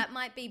 and that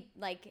might be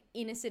like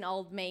innocent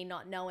old me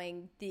not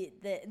knowing the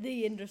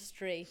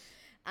industry.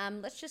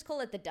 Let's just call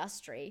it the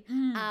dustry.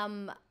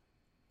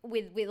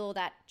 With all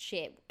that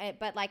shit,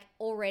 but like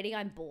already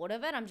I'm bored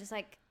of it. I'm just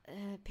like,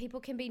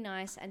 people can be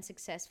nice and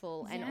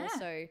successful and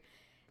also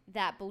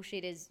that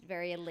bullshit is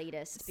very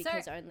elitist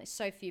because only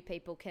so few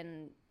people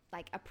can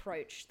like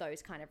approach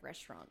those kind of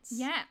restaurants.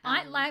 Yeah,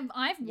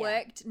 I've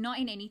worked not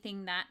in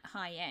anything that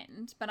high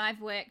end, but I've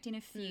worked in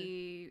a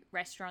few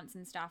restaurants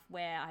and stuff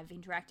where I've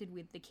interacted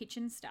with the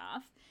kitchen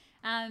staff.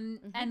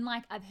 And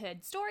like I've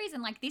heard stories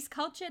and like this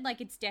culture, like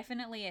it's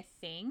definitely a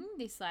thing,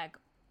 this like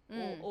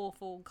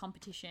awful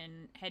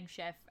competition, head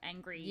chef,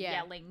 angry,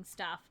 yelling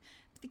stuff.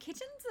 But the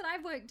kitchens that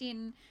I've worked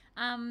in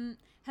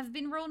have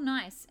been real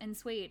nice and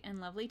sweet and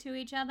lovely to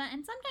each other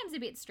and sometimes a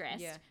bit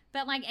stressed. Yeah.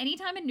 But like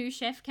anytime a new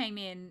chef came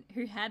in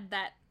who had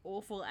that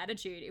awful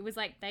attitude, it was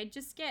like they'd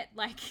just get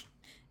like,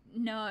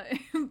 no,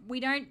 we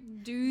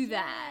don't do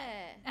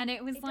that. And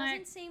it was like... It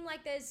doesn't seem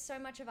like there's so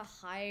much of a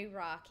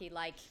hierarchy.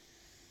 Like,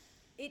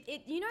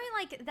 it you know,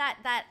 like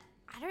that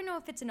I don't know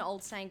if it's an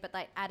old saying, but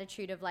like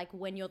attitude of like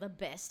when you're the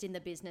best in the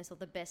business or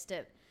the best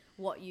at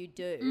what you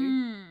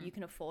do, you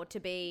can afford to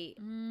be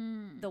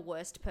the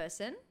worst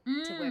person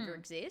to ever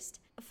exist.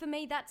 For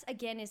me, that's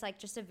again is like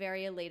just a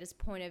very elitist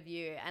point of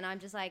view, and I'm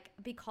just like,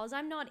 because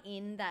I'm not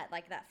in that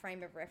like that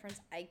frame of reference,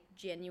 I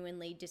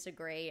genuinely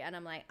disagree, and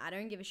I'm like, I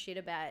don't give a shit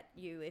about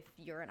you if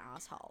you're an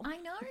asshole. I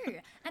know.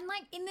 And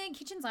like in the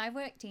kitchens I've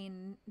worked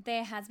in,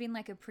 there has been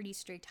like a pretty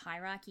strict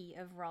hierarchy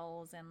of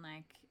roles and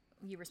like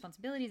your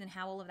responsibilities and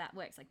how all of that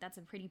works. Like that's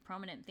a pretty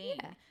prominent thing.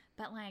 Yeah.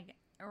 But like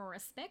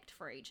respect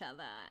for each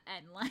other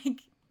and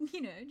like,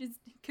 you know, just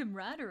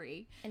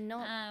camaraderie and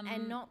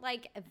not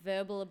like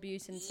verbal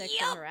abuse and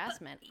sexual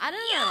harassment. I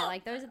don't know,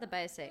 like those are the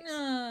basics.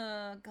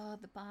 Oh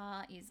god, the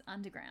bar is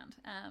underground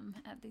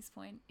at this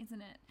point,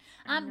 isn't it?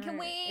 Can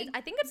we I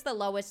think it's the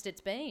lowest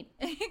it's been.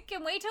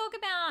 Can we talk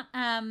about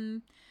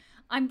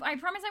I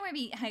promise I won't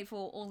be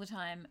hateful all the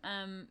time,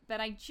 but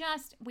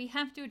we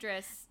have to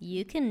address...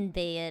 You can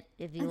be it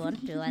if you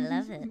want to. I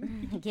love it.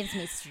 It gives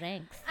me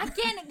strength.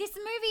 Again, this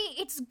movie,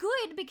 it's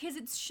good because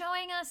it's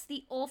showing us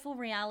the awful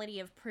reality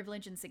of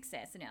privilege and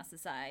success in our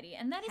society,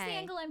 and that is the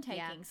angle I'm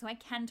taking, so I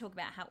can talk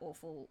about how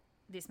awful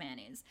this man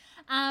is.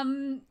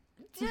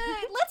 Let's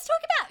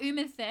talk about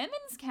Uma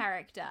Thurman's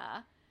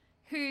character,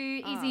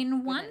 who is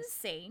in one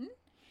scene,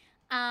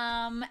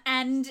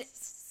 and...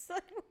 So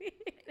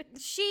weird.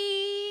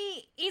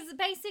 She's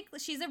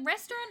a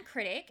restaurant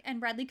critic, and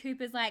Bradley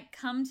Cooper's like,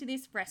 come to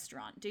this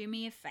restaurant, do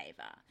me a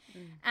favor.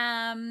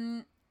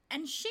 And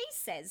she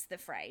says the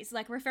phrase,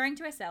 like referring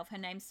to herself, her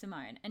name's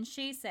Simone, and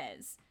she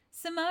says,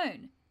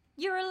 Simone,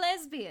 you're a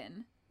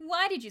lesbian.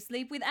 Why did you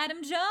sleep with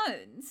Adam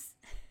Jones?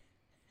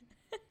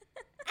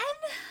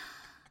 And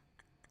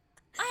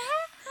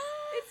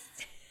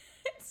it's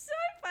so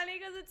funny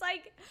because it's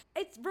like,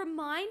 it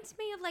reminds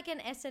me of like an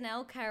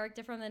SNL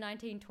character from the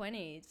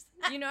 1920s,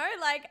 you know,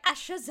 like a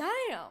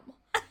Shazam.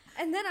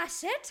 And then I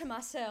said to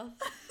myself,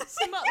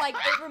 like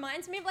it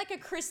reminds me of like a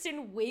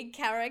Kristen Wiig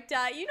character,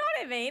 you know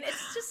what I mean?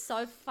 It's just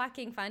so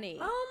fucking funny.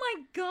 Oh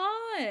my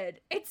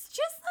god. It's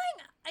just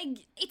like,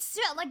 it's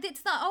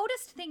the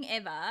oldest thing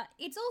ever.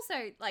 It's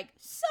also like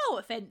so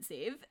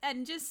offensive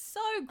and just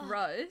so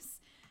gross.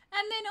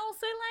 And then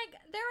also,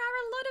 like, there are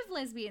a lot of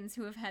lesbians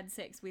who have had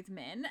sex with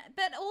men,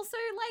 but also,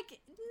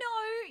 like,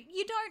 no,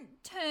 you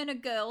don't turn a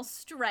girl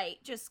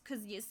straight just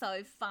because you're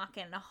so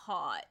fucking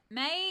hot,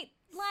 mate.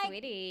 Like,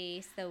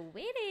 sweetie.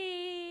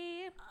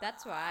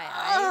 That's why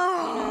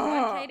you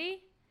know what,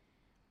 Katie?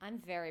 I'm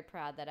very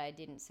proud that I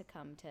didn't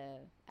succumb to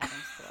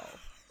Adam's thrall.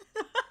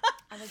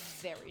 I was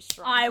very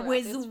strong. I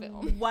was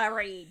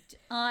worried.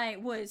 I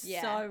was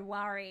so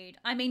worried.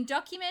 I mean,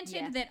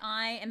 documented that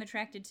I am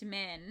attracted to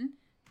men.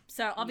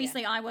 So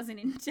obviously I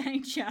wasn't in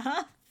danger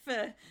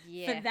for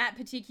that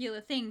particular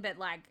thing, but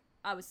like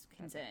I was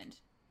concerned,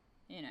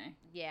 you know.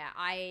 Yeah,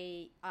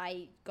 I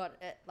got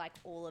like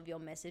all of your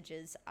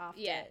messages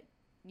after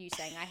you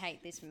saying I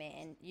hate this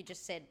man. You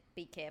just said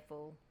be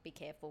careful, be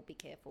careful, be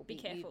careful, be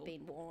careful. You've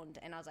been warned,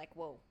 and I was like,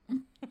 whoa.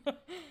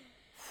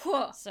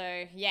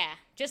 So yeah,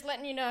 just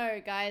letting you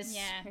know, guys.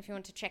 Yeah, if you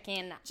want to check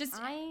in,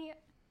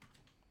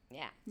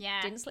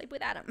 Yeah. Didn't sleep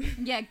with Adam.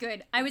 Yeah,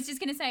 good. I was just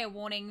going to say a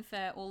warning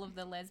for all of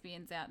the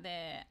lesbians out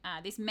there.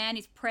 This man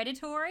is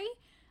predatory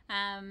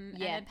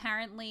and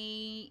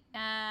apparently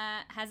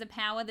has a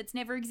power that's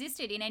never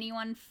existed in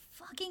anyone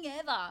fucking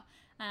ever.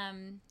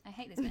 I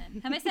hate this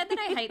man. Have I said that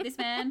I hate this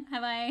man?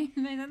 Have I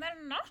said that?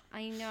 No.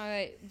 I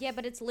know. Yeah,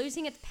 but it's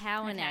losing its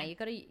power now. You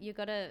gotta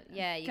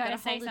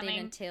hold it in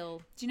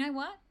until... Do you know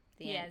what?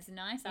 He has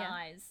nice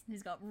eyes.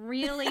 He's got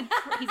really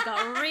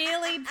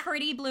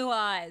pretty blue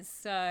eyes.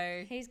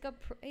 So he's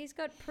got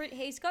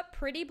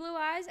pretty blue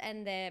eyes,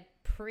 and they're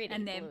pretty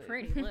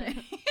blue.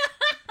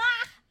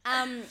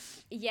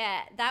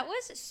 Yeah, that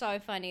was so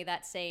funny,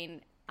 that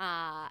scene.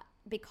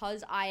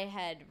 Because I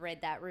had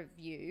read that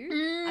review.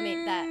 I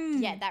mean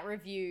that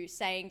review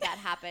saying that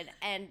happened,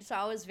 and so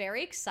I was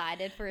very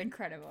excited for it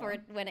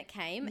when it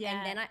came. Yeah.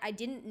 And then I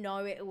didn't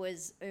know it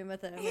was Uma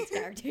Thurman's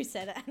character who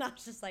said it, and I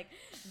was just like,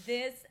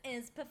 this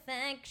is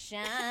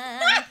perfection.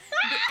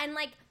 And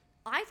like,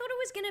 I thought it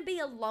was gonna be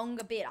a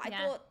longer bit. I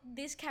thought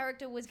this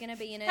character was gonna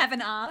be in it, have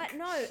an arc. But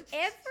no,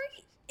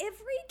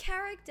 every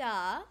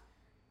character,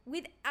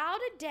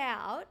 without a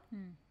doubt,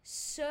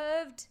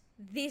 served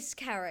this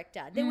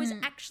character. There was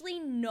actually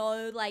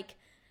no, like,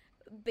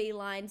 B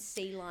line,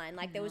 C line.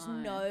 Like, there was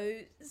no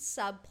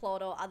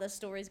subplot or other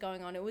stories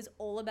going on. It was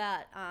all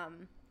about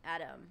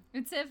Adam.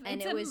 It's a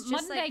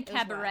modern day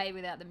cabaret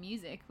without the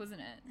music,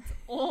 wasn't it? It's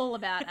all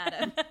about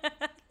Adam.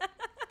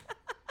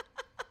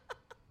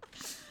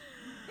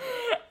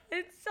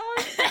 It's so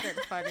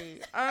fucking funny.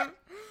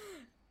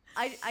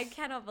 I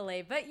cannot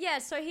believe. But yeah,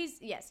 so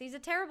he's a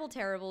terrible,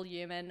 terrible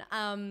human.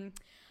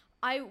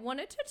 I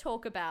wanted to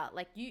talk about,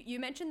 like, you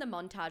mentioned the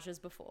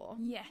montages before.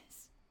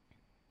 Yes.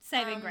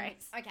 Saving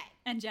Grace. Okay.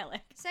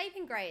 Angelic.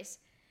 Saving Grace.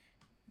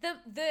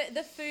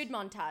 The food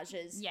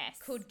montages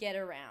could get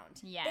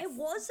around. Yes. There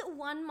was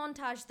one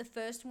montage, the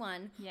first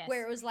one,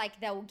 where it was like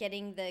they were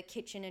getting the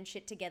kitchen and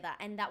shit together,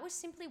 and that was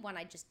simply one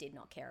I just did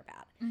not care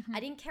about. I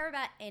didn't care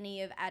about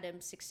any of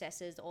Adam's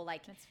successes or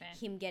like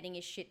him getting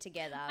his shit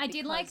together. I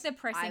did like the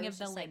pressing of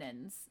the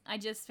linens. I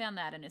just found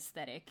that an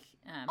aesthetic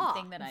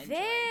thing that I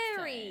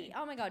enjoyed.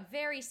 Oh my God,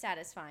 very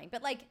satisfying.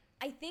 But like,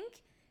 I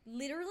think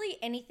literally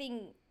any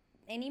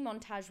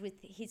montage with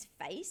his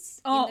face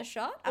in the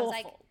shot, I was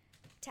like,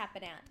 tap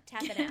it out.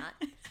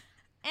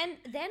 And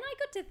then I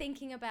got to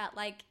thinking about,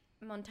 like,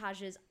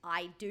 montages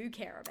I do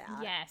care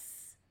about.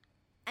 Yes.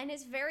 And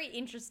it's very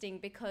interesting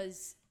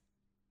because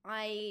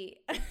I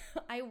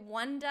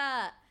wonder,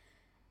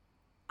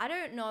 I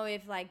don't know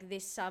if, like,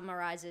 this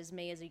summarizes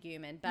me as a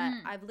human, but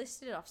I've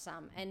listed off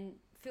some, and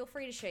feel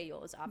free to share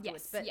yours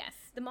afterwards. But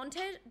the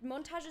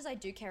montages I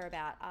do care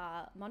about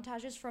are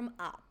montages from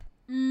Up.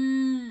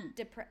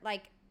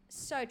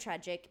 So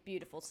tragic,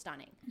 beautiful,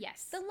 stunning.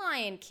 Yes. The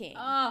Lion King.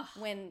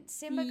 When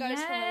Simba goes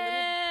from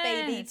a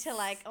little baby to,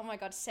 like, oh my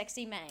God,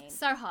 sexy mane.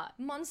 So hot.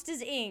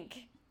 Monsters, Inc.,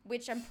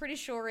 which I'm pretty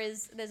sure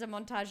there's a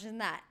montage in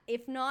that.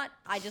 If not,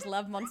 I just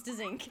love Monsters,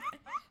 Inc.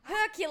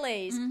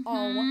 Hercules.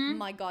 Oh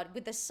my God,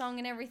 with the song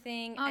and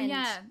everything. Oh, and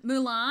yeah.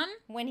 Mulan.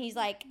 When he's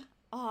like,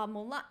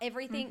 Mulan,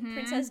 everything.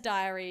 Princess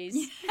Diaries.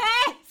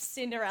 Yes.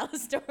 Cinderella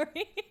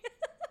Story.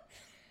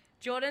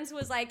 Jordan's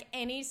was like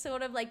any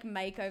sort of like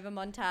makeover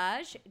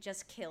montage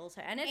just kills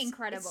her. And it's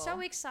incredible. It's so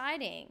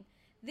exciting.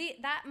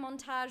 That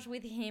montage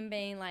with him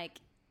being like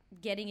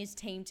getting his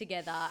team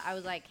together, I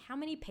was like, how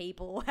many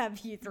people have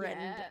you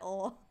threatened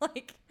or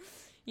like,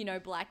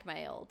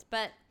 blackmailed?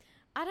 But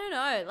I don't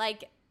know.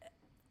 Like,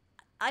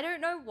 I don't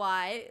know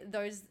why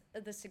those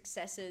are the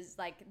successes,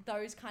 like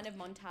those kind of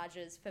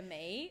montages for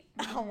me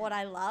are what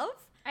I love.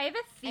 I have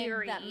a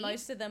theory that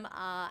most of them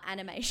are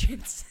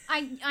animations.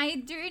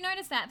 I do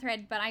notice that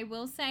thread, but I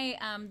will say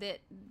that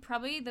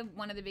probably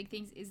one of the big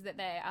things is that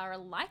they are a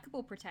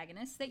likable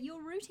protagonist that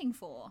you're rooting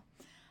for.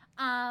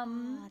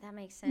 That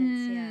makes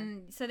sense. Yeah.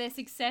 So their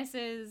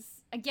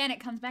successes, again, it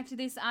comes back to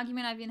this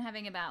argument I've been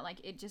having about like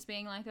it just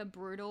being like a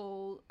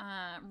brutal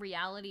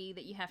reality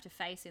that you have to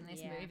face in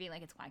this movie.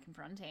 Like it's quite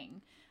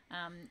confronting.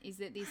 Is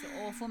that this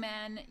awful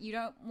man? You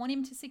don't want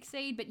him to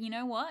succeed, but you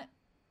know what?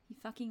 He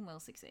fucking will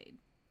succeed.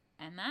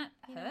 And that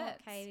hurts. You know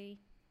what, Katie?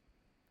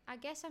 I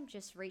guess I'm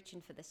just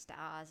reaching for the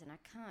stars, and I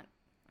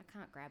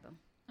can't grab them.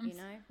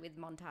 With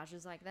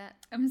montages like that.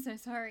 I'm so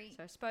sorry.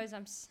 So I suppose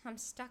I'm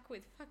stuck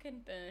with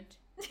fucking burnt.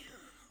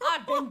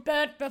 I've been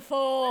burnt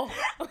before.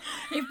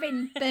 You've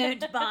been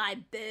burnt by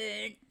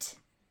burnt.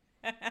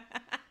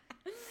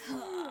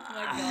 Oh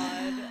my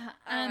God.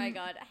 Oh my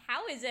God.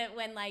 How is it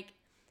when like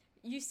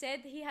you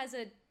said he has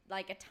a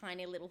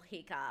tiny little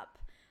hiccup?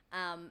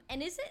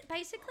 And is it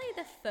basically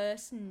the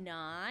first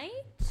night?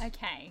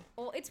 Okay.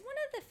 Or it's one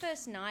of the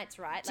first nights,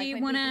 right? Do you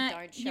want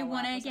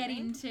to get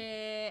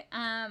into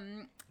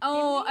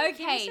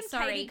okay,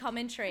 sorry. Katie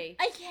commentary.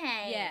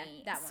 Okay. Yeah,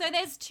 that one. So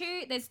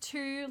there's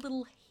two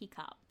little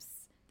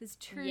hiccups.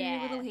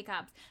 Little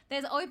hiccups.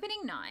 There's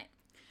opening night,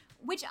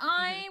 which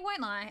I won't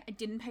lie, I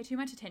didn't pay too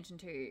much attention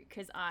to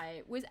because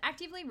I was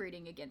actively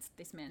rooting against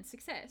this man's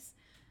success.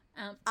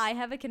 I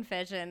have a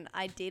confession.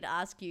 I did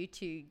ask you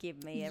to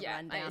give me a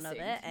rundown of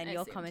it and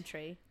your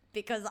commentary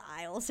because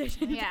I also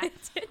didn't pay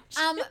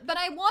attention. But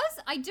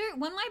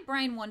when my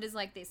brain wanders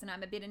like this and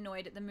I'm a bit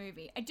annoyed at the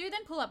movie, I do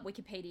then pull up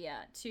Wikipedia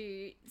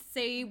to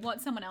see what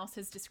someone else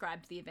has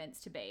described the events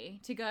to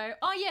be, to go,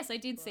 oh yes, I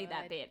did see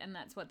that bit and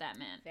that's what that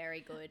meant. Very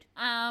good.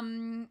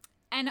 And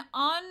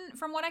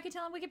from what I could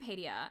tell on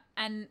Wikipedia,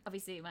 and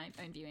obviously my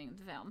own viewing of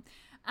the film,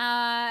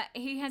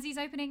 he has his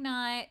opening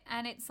night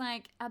and it's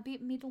like a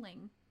bit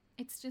middling.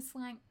 It's just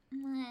like,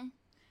 meh.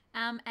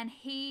 And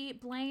he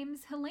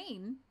blames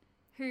Helene,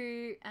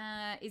 who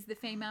is the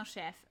female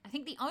chef. I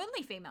think the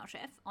only female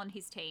chef on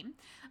his team.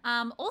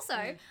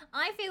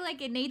 I feel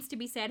like it needs to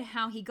be said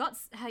how he got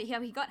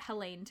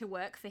Helene to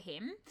work for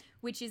him,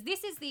 which is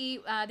this is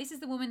the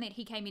woman that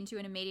he came into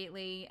and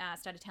immediately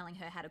started telling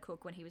her how to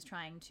cook when he was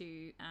trying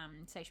to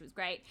say she was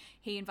great.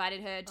 He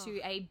invited her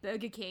to a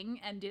Burger King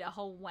and did a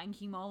whole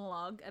wanky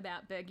monologue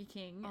about Burger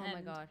King. Oh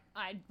my God.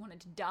 I wanted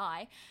to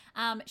die.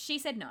 She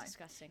said no.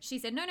 Disgusting. She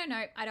said, no,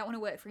 I don't want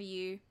to work for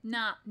you.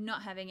 Nah,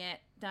 not having it.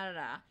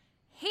 Da-da-da.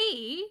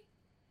 He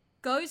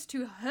goes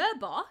to her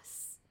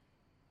boss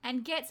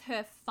and gets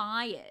her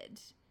fired.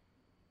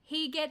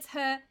 He gets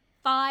her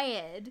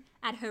fired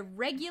at her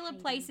regular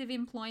place of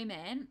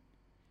employment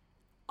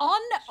on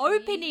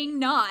opening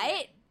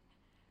night.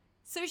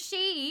 So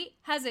she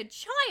has a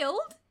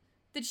child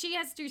that she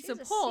has to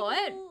support.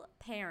 A single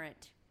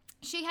parent.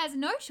 She has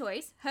no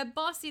choice. Her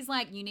boss is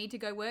like, you need to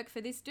go work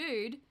for this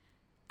dude.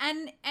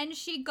 And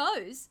she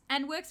goes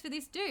and works for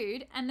this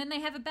dude, and then they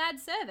have a bad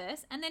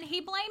service, and then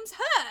he blames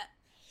her.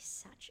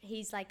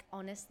 He's like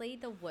honestly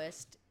the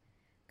worst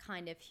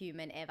kind of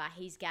human ever.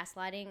 He's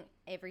gaslighting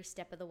every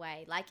step of the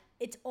way. Like,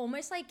 it's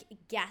almost like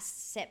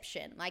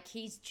gasception. Like,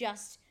 he's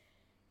just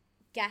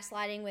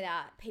gaslighting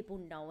without people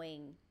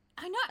knowing.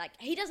 I know. Like,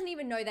 he doesn't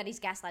even know that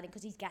he's gaslighting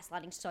because he's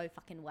gaslighting so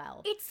fucking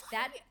well. It's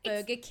that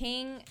Burger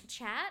King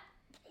chat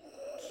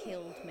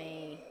killed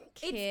me.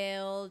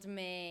 Killed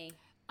me.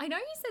 I know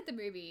you said the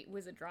movie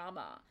was a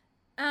drama,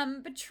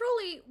 but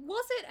truly,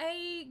 was it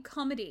a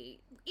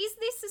comedy? Is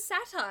this a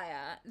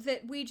satire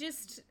that we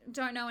just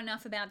don't know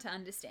enough about to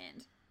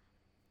understand?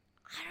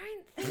 I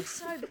don't think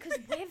so, because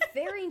we're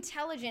very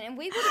intelligent and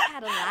we would have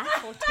had a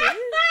laugh or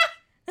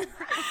two.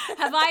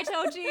 Have I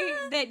told you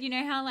that, you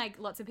know how like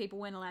lots of people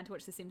weren't allowed to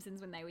watch The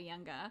Simpsons when they were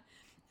younger?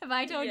 Have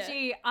I told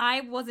you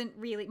I wasn't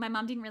really, my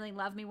mum didn't really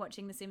love me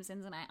watching The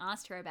Simpsons, and I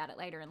asked her about it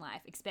later in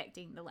life,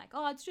 expecting the like,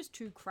 oh, it's just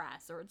too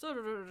crass, or it's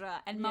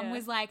and mum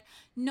was like,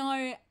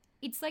 no,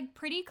 it's like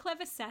pretty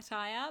clever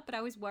satire, but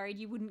I was worried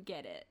you wouldn't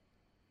get it.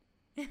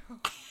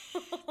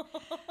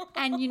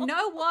 And you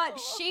know what?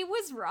 She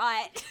was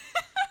right.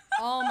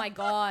 Oh my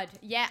God.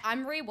 Yeah,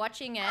 I'm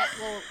rewatching it.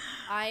 Well,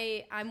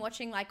 I'm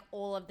watching like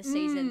all of the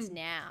seasons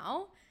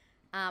now.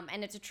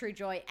 And it's a true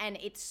joy, and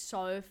it's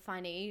so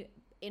funny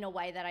in a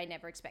way that I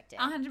never expected.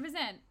 100%.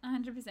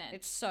 100%.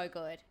 It's so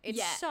good.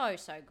 It's so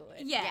good.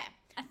 Yeah.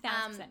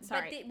 1,000%.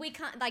 Sorry. But we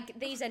can't, like,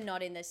 these are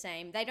not in the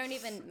same. They don't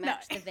even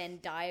match the Venn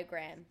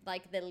diagram,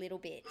 like the little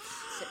bits.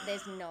 So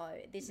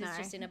this is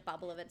just in a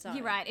bubble of its own.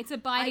 You're right. It's a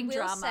biting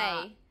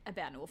drama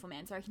about an awful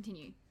man. Sorry,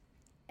 continue.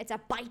 It's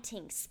a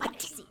biting,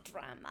 spicy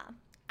drama.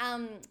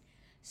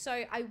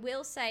 So I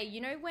will say,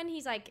 you know, when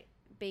he's like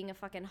being a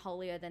fucking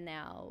holier than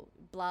thou,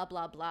 blah,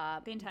 blah, blah.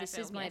 This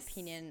is my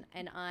opinion,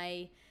 and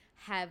I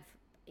have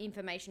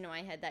information in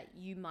my head that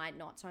you might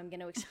not, so I'm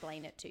going to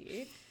explain it to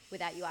you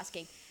without you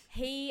asking.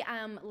 He,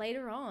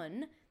 later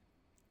on,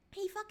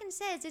 he fucking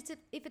says,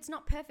 if it's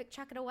not perfect,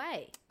 chuck it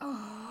away.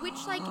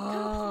 Which, like,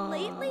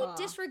 completely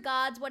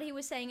disregards what he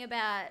was saying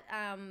about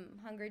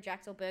Hungry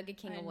Jack's or Burger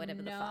King or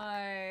whatever the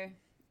fuck.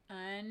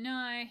 I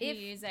know.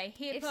 He is a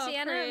hypocrite. If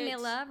Sienna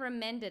Miller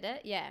remembered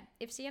it,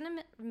 if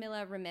Sienna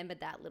Miller remembered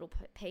that little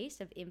piece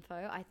of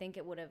info, I think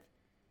it would have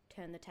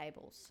turned the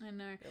tables. I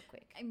know. Real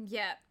quick.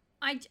 Yeah.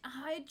 I'm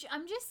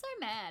just so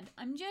mad.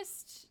 I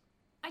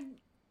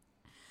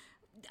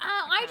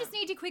just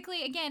need to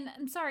quickly, again,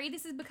 I'm sorry,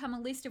 this has become a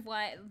list of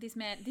why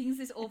things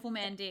this awful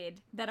man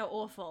did that are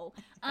awful.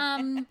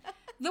 The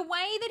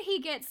way that he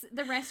gets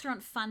the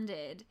restaurant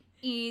funded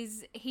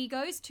is he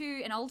goes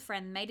to an old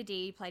friend, Maida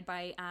D, played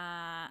by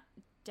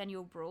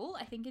Daniel Bruhl,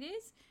 I think it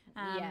is.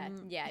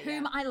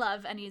 Whom I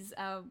love, and is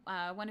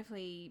a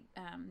wonderfully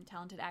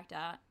talented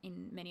actor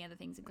in many other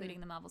things, including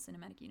the Marvel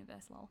Cinematic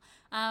Universe, lol.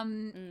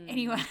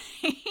 Anyway,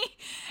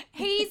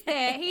 he's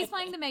there. He's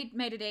playing the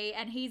Maida D,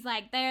 and he's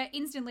like, they're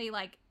instantly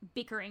like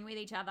bickering with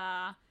each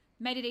other.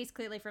 Maida D's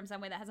clearly from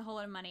somewhere that has a whole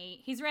lot of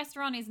money. His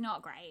restaurant is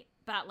not great,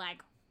 but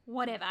like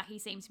whatever, he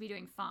seems to be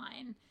doing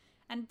fine.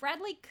 And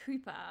Bradley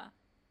Cooper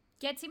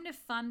gets him to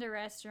fund a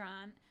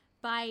restaurant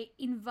by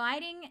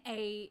inviting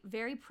a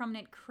very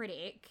prominent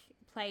critic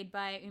played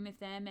by Uma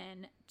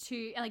Thurman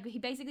to, like, he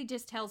basically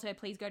just tells her,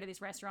 please go to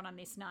this restaurant on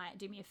this night,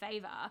 do me a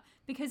favor,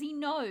 because he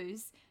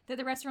knows that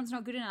the restaurant's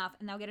not good enough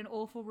and they'll get an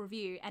awful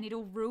review and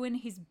it'll ruin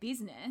his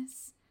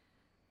business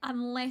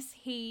unless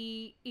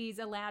he is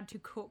allowed to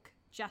cook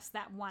just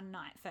that one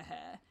night for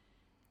her.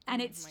 And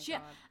it's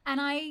just,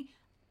 and I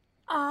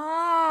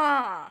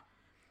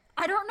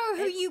don't know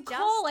who you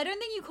call. I don't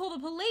think you call the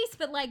police,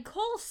 but like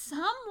call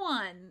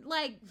someone.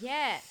 Like,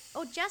 yeah,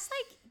 or just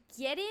like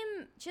get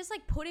him, just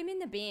like put him in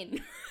the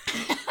bin.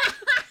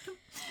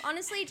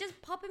 Honestly, just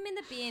pop him in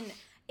the bin.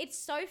 It's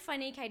so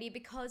funny, Katie,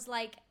 because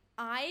like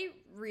I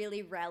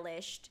really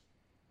relished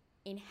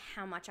in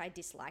how much I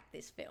disliked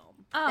this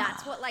film.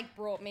 That's what like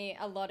brought me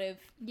a lot of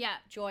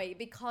joy,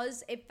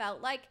 because it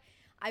felt like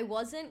I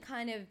wasn't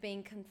kind of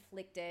being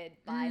conflicted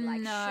by like,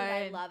 should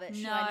I love it?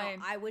 Should I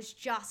not? I was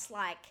just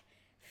like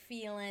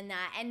feeling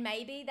that, and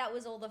maybe that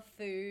was all the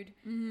food,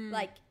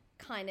 like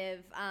kind of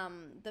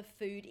the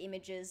food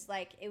images.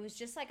 Like it was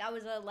just like I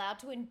was allowed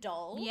to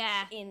indulge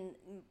in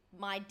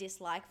my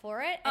dislike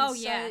for it.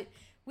 And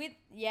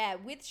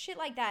with shit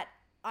like that,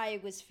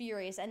 I was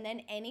furious. And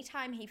then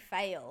anytime he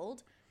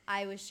failed,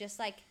 I was just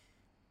like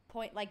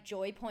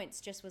joy points.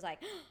 Just was like,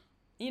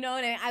 you know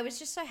what I mean? I was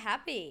just so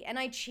happy and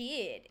I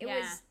cheered.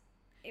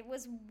 It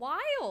was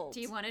wild.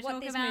 Do you want to what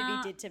talk this about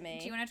movie did to me?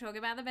 Do you want to talk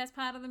about the best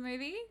part of the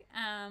movie?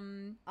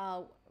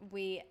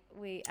 We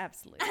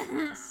absolutely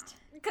must.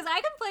 Because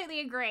I completely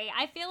agree.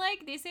 I feel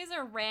like this is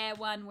a rare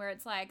one where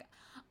it's like,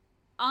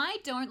 I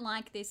don't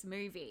like this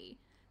movie,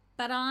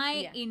 But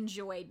I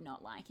enjoyed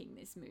not liking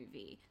this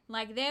movie.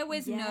 Like, there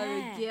was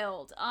no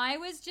guilt. I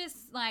was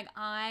just like,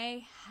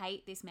 I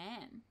hate this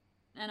man.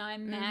 And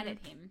I'm mad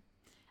at him.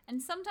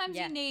 And sometimes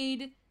you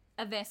need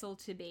a vessel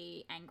to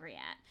be angry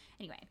at.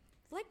 Anyway.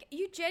 Like,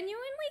 you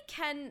genuinely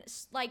can,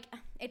 like,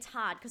 it's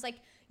hard because, like,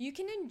 you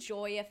can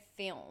enjoy a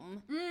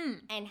film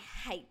and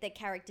hate the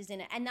characters in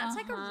it. And that's,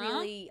 like, a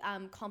really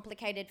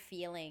complicated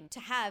feeling to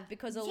have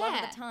because a lot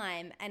of the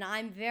time, and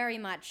I'm very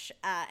much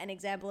an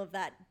example of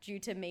that due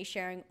to me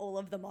sharing all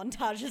of the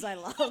montages I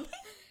love.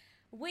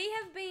 We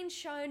have been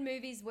shown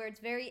movies where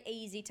it's very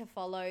easy to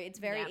follow. It's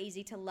very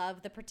easy to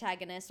love the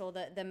protagonist or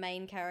the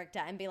main character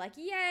and be like,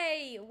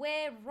 yay,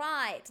 we're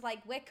right. Like,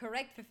 we're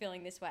correct for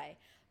feeling this way.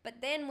 But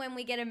then when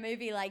we get a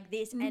movie like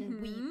this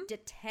and we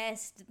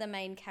detest the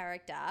main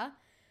character,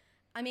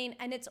 I mean,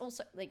 and it's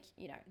also, like,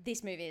 you know,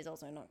 this movie is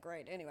also not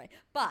great anyway.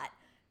 But,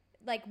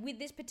 like, with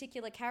this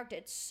particular character,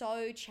 it's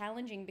so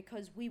challenging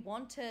because we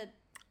want to,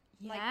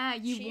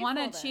 you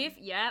want to cheer.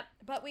 Yep.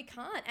 But we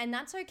can't. And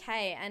that's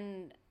okay.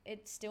 And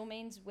it still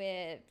means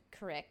we're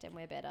correct and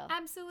we're better.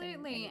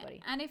 Absolutely.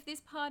 And if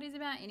this part is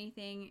about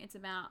anything, it's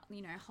about,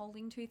 you know,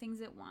 holding two things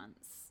at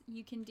once.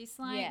 You can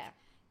dislike...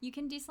 You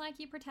can dislike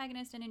your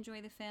protagonist and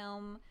enjoy the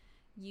film.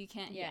 You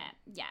can,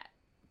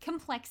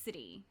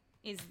 complexity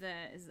is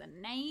the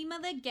name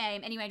of the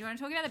game. Anyway, do you want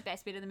to talk about the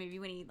best bit of the movie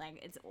when he, like,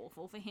 it's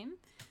awful for him,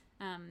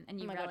 and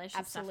you relish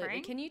his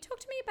suffering? Can you talk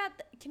to me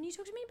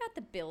about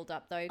the build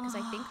up though? Because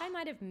I think I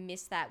might have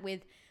missed that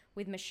with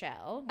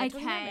Michelle. We're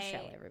talking about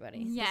Michelle,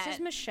 everybody. Yeah. This is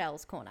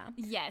Michelle's corner.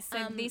 Yes.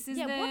 So this is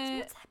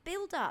what's that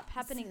build up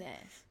happening there?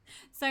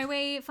 So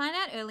we find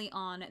out early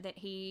on that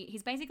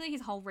he's basically,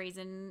 his whole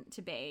reason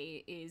to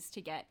be is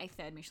to get a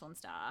 3rd Michelin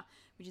star,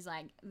 which is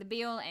like the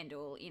be all end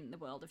all in the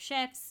world of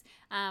chefs.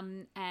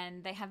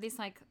 And they have this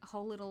like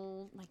whole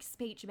little like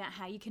speech about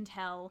how you can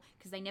tell,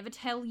 because they never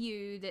tell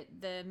you that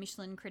the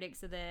Michelin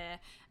critics are there.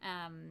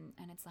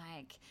 And it's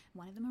like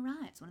one of them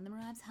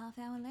arrives half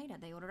hour later.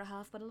 They order a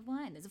half bottle of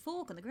wine. There's a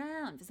fork on the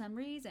ground for some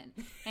reason.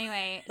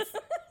 Anyway,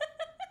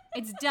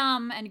 it's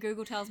dumb, and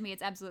Google tells me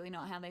it's absolutely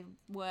not how they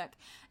work.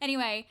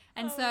 Anyway,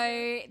 and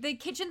so the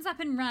kitchen's up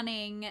and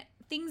running.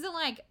 Things are,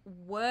 like,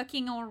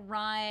 working all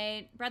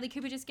right. Bradley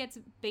Cooper just gets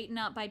beaten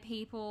up by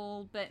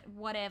people, but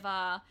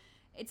whatever.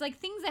 It's like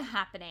things are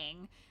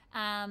happening.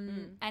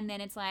 And then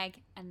it's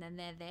like, and then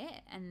they're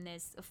there, and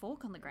there's a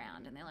fork on the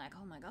ground, and they're like,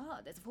 oh my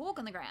God, there's a fork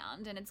on the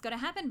ground, and it's got to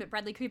happen. But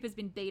Bradley Cooper's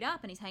been beat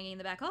up, and he's hanging in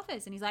the back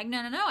office, and he's like,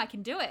 no, I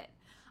can do it.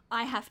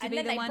 I have to be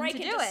the one to do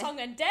it. And then they break into song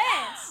and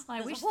dance.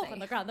 There's a fork on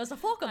the ground. There's a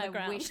fork on the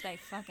ground. I wish they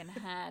fucking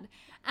had.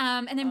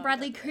 And then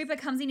Bradley Cooper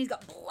comes in. He's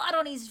got blood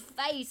on his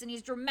face, and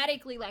he's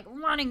dramatically like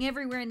running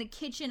everywhere in the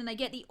kitchen. And they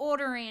get the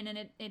order in,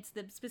 and it's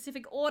the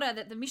specific order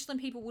that the Michelin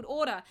people would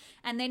order.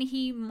 And then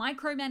he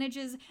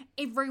micromanages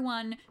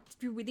everyone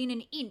to within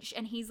an inch,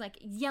 and he's like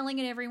yelling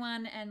at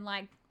everyone and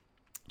like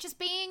just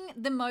being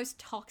the most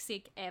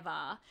toxic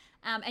ever.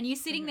 And you're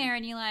sitting there,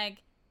 and you're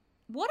like,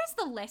 what is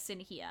the lesson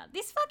here?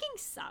 This fucking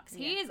sucks.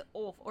 He is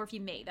awful. Or if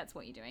you're me, that's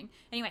what you're doing.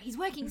 Anyway, he's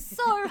working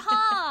so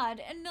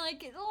hard and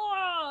like,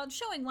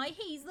 showing why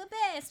he's the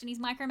best. And he's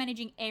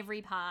micromanaging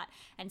every part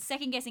and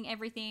second guessing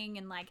everything.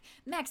 And like,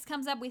 Max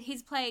comes up with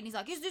his plate and he's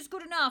like, is this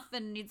good enough?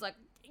 And he's like,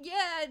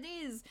 yeah, it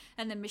is.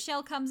 And then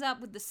Michelle comes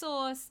up with the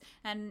sauce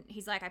and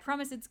he's like, I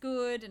promise it's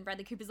good. And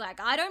Bradley Cooper's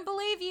like, I don't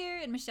believe you.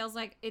 And Michelle's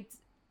like,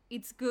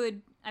 it's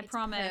good. I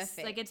promise.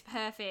 Perfect. Like, it's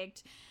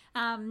perfect.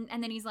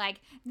 And then he's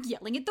like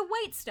yelling at the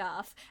wait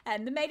staff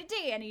and the maitre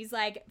d', and he's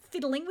like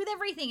fiddling with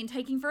everything and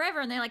taking forever.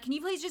 And they're like, can you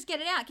please just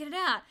get it out?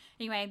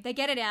 Anyway, they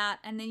get it out,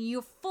 and then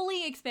you're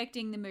fully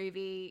expecting the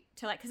movie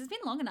to like, because it's been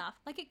long enough,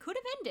 like it could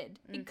have ended.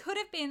 It could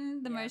have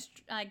been the most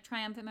like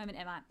triumphant moment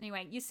ever.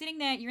 Anyway, you're sitting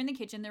there, you're in the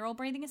kitchen, they're all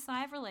breathing a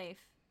sigh of relief.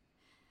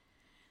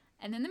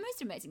 And then the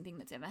most amazing thing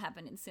that's ever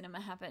happened in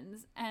cinema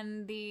happens,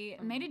 and the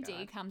maitre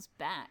d' comes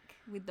back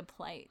with the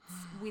plates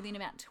within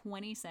about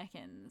 20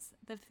 seconds.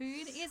 The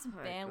food is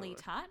barely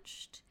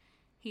touched.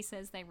 He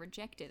says they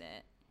rejected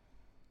it.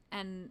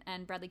 And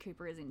Bradley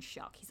Cooper is in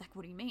shock. He's like,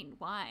 what do you mean?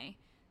 Why?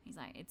 He's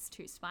like, it's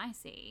too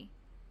spicy.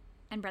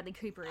 And Bradley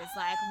Cooper is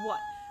like,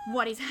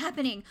 what is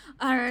happening?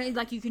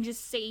 Like, you can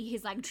just see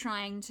he's like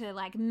trying to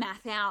like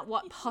math out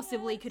what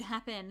possibly could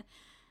happen.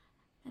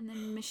 And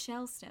then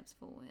Michelle steps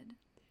forward.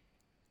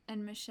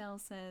 And Michelle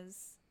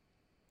says,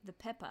 the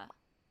pepper.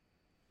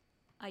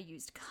 I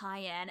used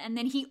cayenne. And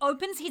then he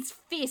opens his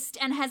fist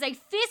and has a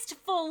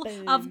fistful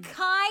of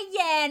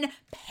cayenne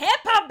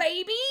pepper,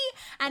 baby.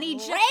 And he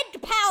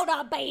red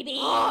powder,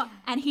 baby.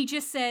 And he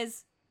just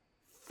says,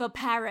 for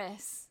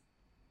Paris.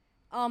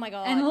 Oh my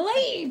God. And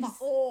leaves.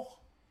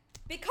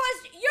 Because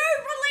you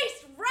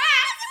released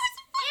rats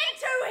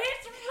into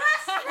his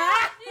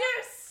restaurant,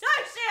 you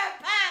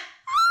sociopath.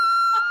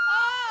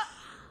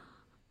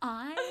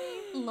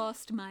 I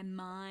lost my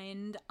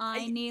mind.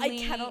 I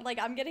cannot, like,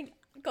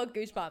 got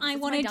goosebumps. I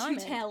wanted to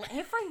tell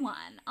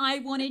everyone. I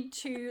wanted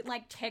to,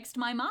 like, text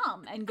my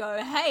mum and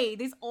go, hey,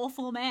 this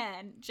awful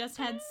man just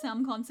had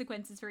some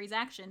consequences for his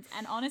actions.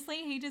 And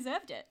honestly, he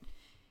deserved it.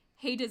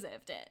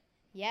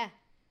 Yeah.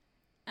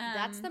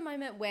 That's the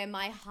moment where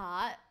my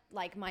heart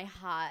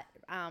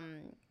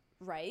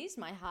raised,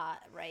 my heart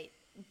rate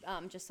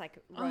just like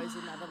rose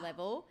another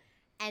level.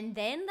 And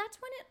then that's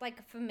when it,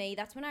 like, for me,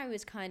 that's when I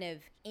was kind of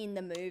in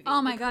the movie.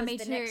 Oh my God, me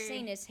the too. The next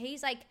scene is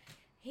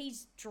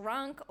he's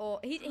drunk, or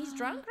he's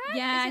drunk, right?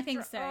 Yeah, I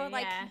think so, Or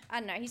like, yeah. I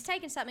don't know, he's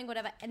taken something,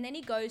 whatever. And then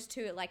he goes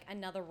to like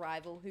another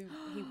rival who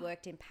he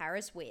worked in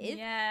Paris with.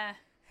 Yeah.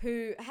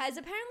 Who has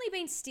apparently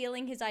been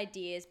stealing his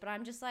ideas, but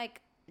I'm just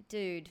like,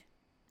 dude,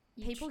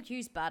 people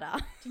use butter.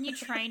 Didn't you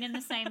train in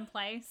the same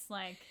place?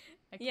 Like,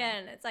 okay. Yeah,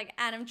 and it's like,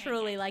 Adam,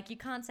 truly, like, you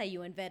can't say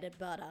you invented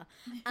butter.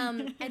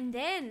 And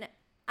then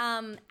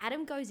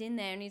Adam goes in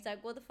there and he's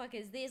like, what the fuck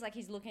is this? Like,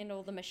 he's looking at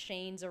all the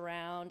machines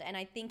around, and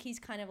I think he's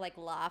kind of like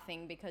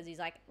laughing because he's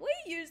like, we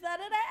use that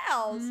at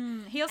ours.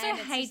 He also And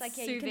it's hates just like,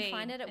 sous you vide. can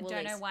find it at I don't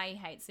Woolies. know why he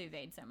hates sous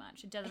vide so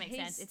much. It doesn't make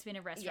sense. It's been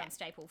a restaurant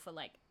staple for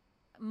like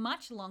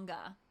much longer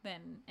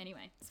than,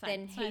 anyway, it's fine.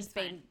 Then he's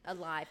been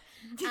alive.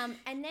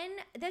 And then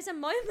there's a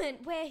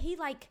moment where he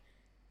like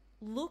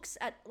looks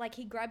at, like,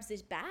 he grabs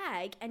this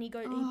bag and he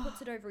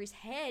puts it over his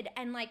head,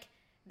 and like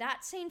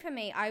that scene for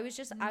me, I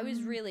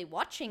was really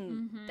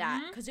watching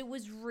that because it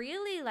was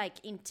really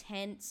like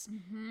intense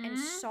and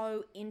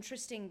so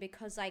interesting,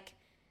 because like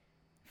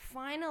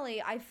finally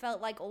I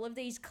felt like all of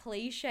these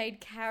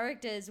cliched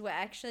characters were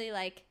actually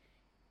like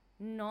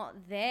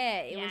not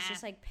there. It was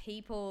just like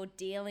people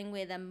dealing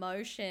with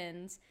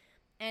emotions.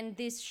 And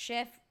this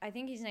chef, I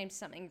think his name's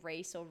something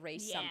Reese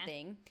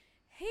something.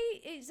 He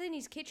is in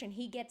his kitchen.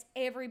 He gets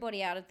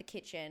everybody out of the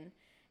kitchen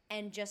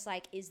and just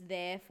like is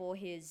there for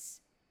his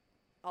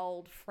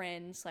old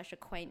friend /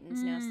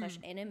 acquaintance now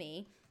 /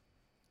 enemy,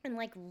 and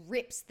like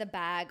rips the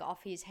bag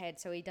off his head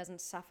so he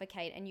doesn't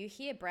suffocate. And you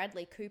hear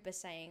Bradley Cooper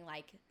saying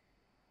like,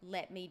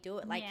 let me do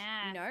it. Like,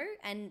 you know,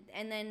 and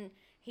then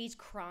he's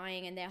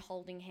crying and they're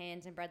holding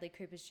hands and Bradley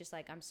Cooper's just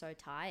like, I'm so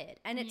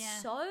tired. And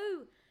it's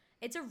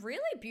a really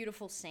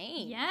beautiful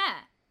scene. Yeah.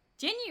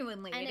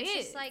 Genuinely, and it it's is.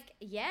 just like,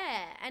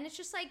 and it's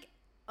just like,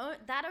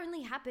 that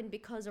only happened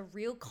because a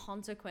real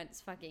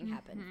consequence fucking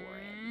happened for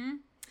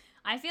him.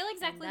 I feel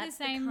exactly and that's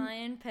the same. The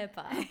cayenne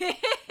pepper.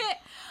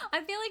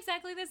 I feel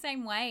exactly the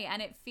same way, and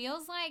it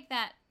feels like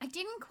that I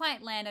didn't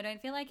quite land. I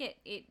don't feel like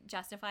it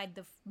justified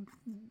the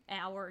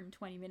hour and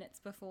 20 minutes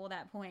before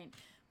that point.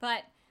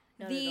 But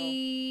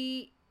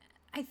I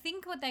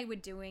think what they were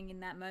doing in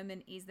that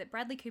moment is that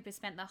Bradley Cooper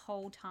spent the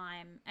whole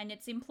time, and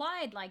it's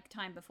implied like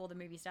time before the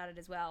movie started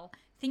as well,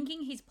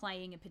 thinking he's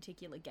playing a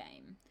particular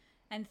game.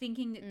 And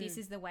thinking that this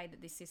is the way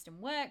that this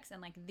system works,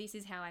 and like this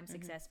is how I'm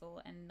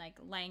successful, and like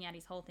laying out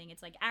his whole thing.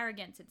 It's like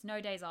arrogance, it's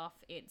no days off,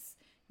 it's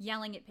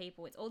yelling at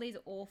people, it's all these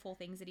awful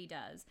things that he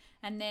does.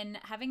 And then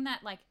having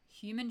that like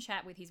human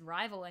chat with his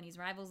rival, and his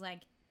rival's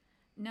like,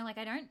 no, like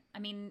I don't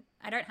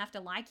have to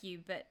like you,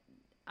 but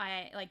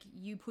I like,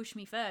 you push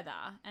me further,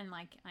 and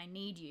like I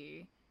need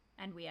you,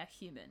 and we are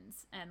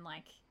humans, and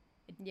like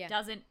it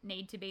doesn't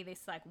need to be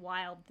this like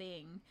wild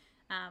thing.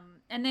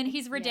 And then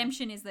his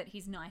redemption is that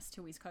he's nice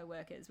to his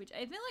co-workers, which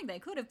I feel like they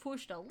could have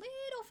pushed a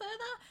little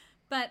further,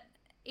 but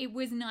it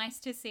was nice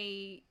to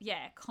see,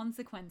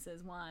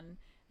 consequences one,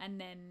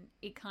 and then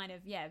it kind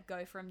of,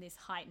 go from this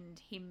heightened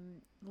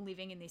him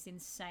living in this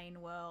insane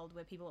world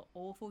where people are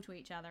awful to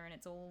each other and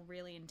it's all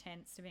really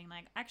intense, to being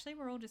like, actually,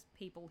 we're all just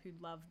people who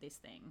love this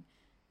thing.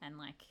 And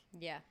like,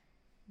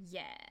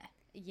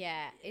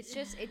 it's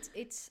just,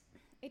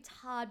 it's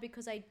hard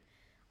because I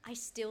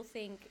still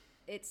think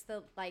it's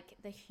the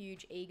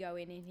huge ego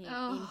in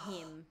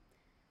him,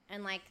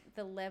 and like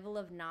the level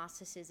of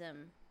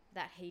narcissism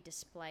that he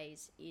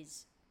displays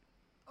is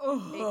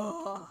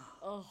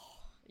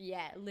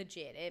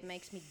legit. It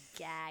makes me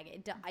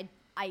gag.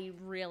 I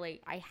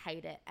really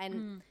hate it.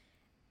 And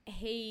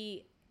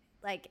he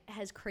like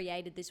has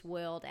created this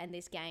world and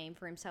this game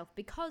for himself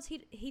because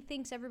he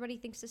thinks everybody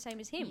thinks the same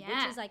as him,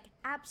 which is like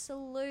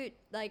absolute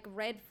like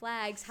red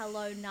flags.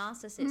 Hello,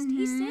 narcissist.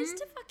 He says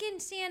to fucking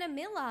Sienna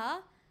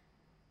Miller,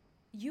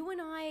 you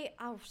and I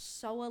are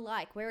so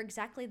alike. We're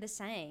exactly the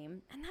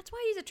same. And that's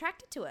why he's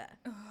attracted to her.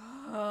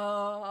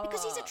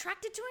 Because he's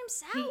attracted to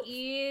himself.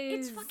 He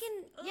is. It's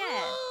fucking,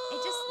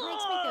 it just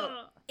makes me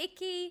feel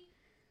icky.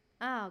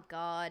 Oh,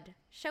 God.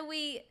 Shall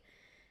we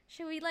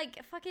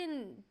like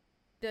fucking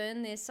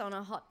burn this on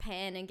a hot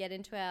pan and get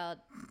into our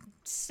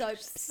soap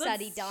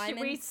Sadie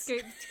Diamonds?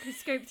 Should we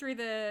scoop through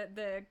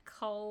the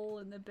coal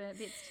and the burnt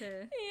bits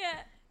too?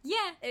 Yeah.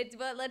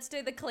 But let's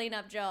do the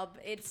cleanup job.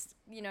 It's,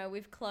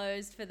 we've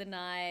closed for the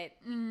night.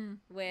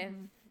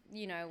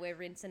 We're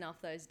rinsing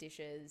off those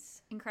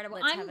dishes. Incredible.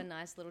 Let's have a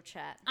nice little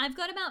chat. I've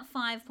got about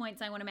 5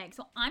 points I want to make,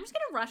 so I'm just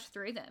going to rush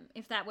through them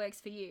if that works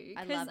for you.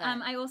 I love it.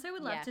 I also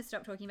would love to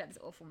stop talking about this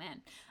awful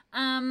man.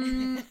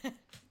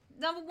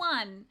 Number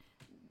 1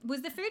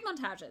 was the food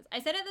montages.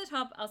 I said it at the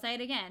top, I'll say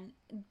it again.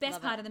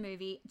 Best part of the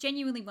movie,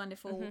 genuinely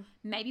wonderful.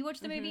 Maybe watch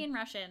the movie in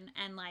Russian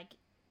and like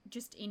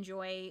just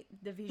enjoy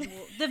the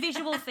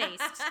visual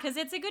feast, because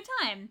it's a good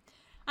time.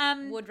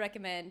 Would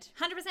recommend.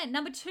 100%.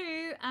 Number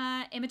 2,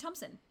 Emma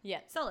Thompson. Yeah.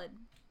 Solid.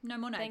 No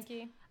more notes. Thank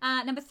you.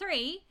 Number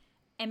 3,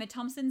 Emma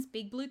Thompson's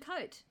big blue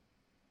coat.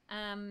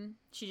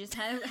 She just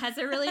has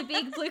a really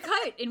big blue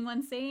coat in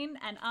one scene,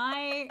 and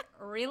I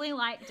really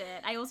liked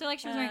it. I also like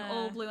she was wearing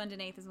all blue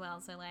underneath as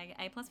well, so like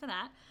A+ for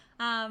that.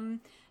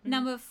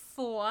 Number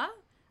 4,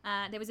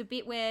 there was a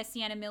bit where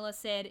Sienna Miller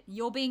said,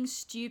 "You're being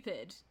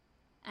stupid,"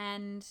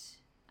 and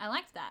I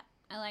liked that.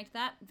 I liked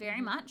that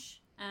very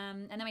much.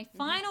 And then my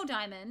final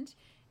diamond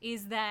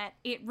is that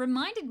it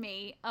reminded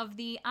me of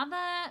the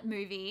other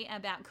movie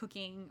about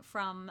cooking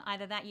from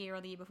either that year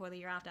or the year before, the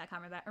year after, I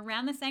can't remember,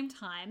 around the same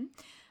time,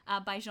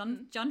 by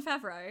Jon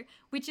Favreau,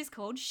 which is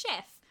called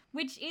Chef,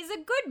 which is a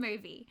good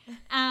movie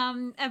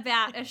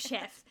about a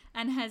chef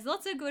and has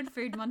lots of good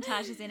food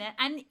montages in it.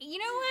 And you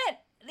know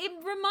what? It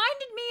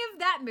reminded me of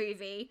that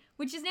movie,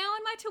 which is now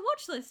on my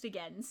to-watch list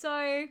again.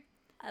 So...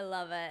 I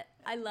love it.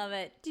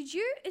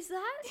 Is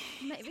that,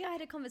 maybe I had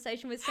a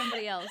conversation with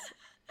somebody else.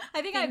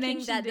 I think I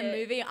mentioned that the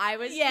movie I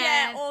was,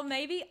 or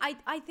maybe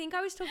I think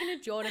I was talking to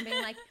Jordan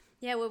being like,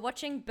 yeah, we're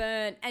watching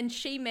Burnt, and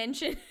she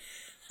mentioned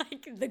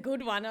like the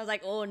good one. I was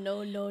like, oh,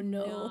 no.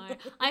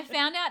 I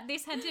found out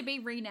this had to be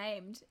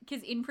renamed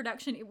because in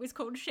production it was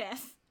called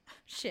Chef.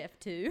 Chef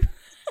 2.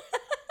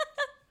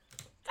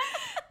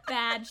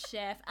 Bad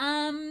Chef.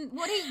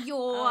 What are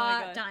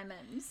your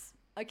diamonds?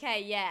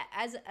 Okay, yeah,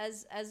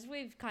 as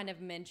we've kind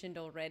of mentioned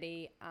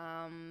already,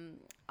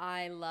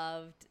 I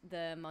loved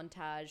the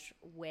montage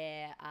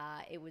where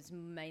it was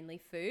mainly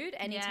food.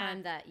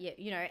 Anytime that,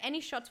 any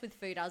shots with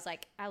food, I was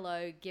like,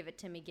 hello, give it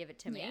to me.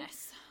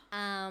 Yes.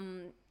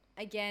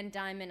 Again,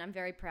 Diamond, I'm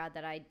very proud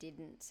that I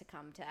didn't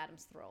succumb to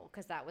Adam's thrall,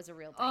 because that was a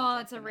real danger. Oh,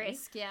 it's a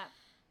risk, yeah.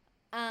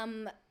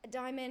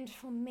 Diamond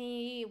for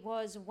me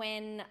was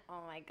when,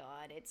 oh my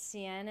God, it's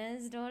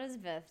Sienna's daughter's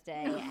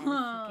birthday and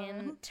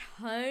fucking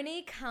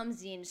Tony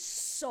comes in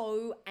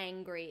so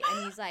angry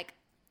and he's like,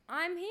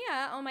 I'm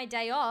here on my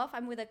day off,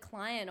 I'm with a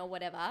client or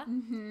whatever,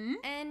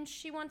 and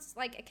she wants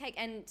like a cake,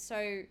 and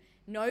so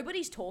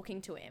nobody's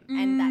talking to him,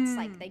 and that's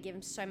like, they give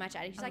him so much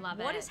attitude. He's like,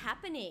 what is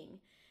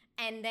happening?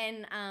 And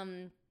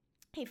then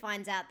he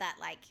finds out that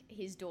like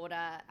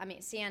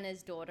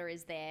Sienna's daughter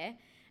is there.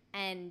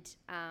 And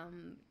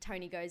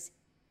Tony goes,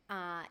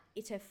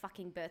 it's her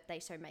fucking birthday,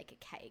 so make a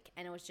cake.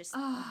 And it was just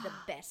the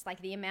best. Like,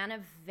 the amount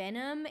of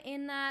venom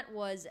in that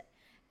was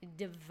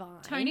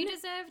divine. Tony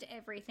deserved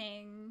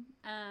everything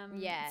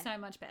so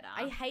much better.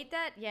 I hate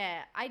that,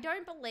 I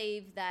don't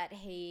believe that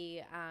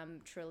he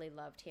truly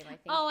loved him. I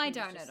think I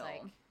don't at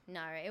all.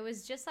 No, it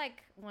was just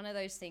like one of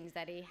those things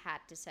that he had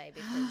to say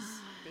because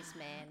this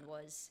man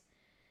was...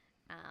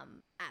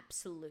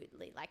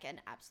 absolutely like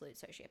an absolute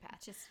sociopath.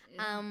 Just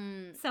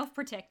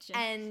self-protection.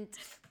 And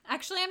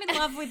actually, I'm in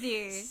love with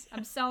you.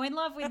 I'm so in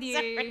love with you.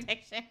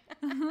 Self-protection.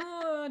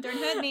 Don't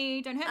hurt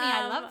me.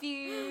 I love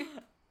you.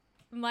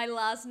 My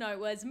last note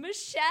was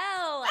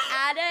Michelle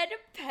added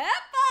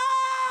pepper.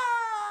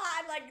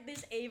 I like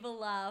this evil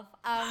laugh.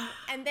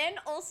 And then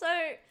also,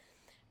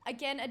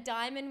 again, a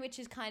diamond, which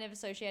is kind of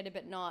associated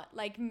but not,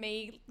 like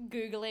me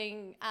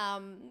Googling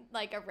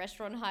like a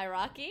restaurant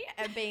hierarchy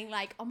and being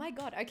like, oh my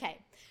God, okay.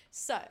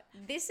 So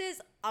this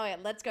is,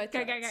 let's go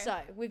through it. So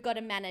we've got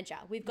a manager,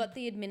 we've got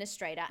the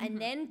administrator, and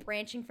then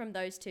branching from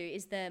those two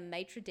is the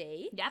maitre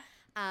d'. Yep.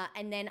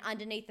 And then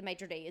underneath the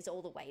maitre d' is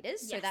all the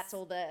waiters. Yes. So that's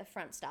all the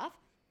front stuff.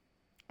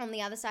 On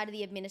the other side of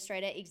the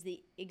administrator is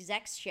the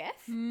exec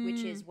chef,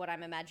 which is what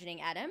I'm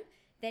imagining Adam.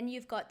 Then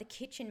you've got the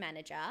kitchen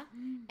manager,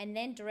 and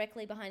then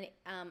directly behind,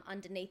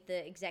 underneath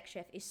the exec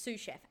chef is sous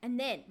chef. And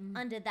then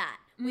under that,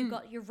 we've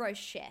got your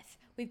roast chef.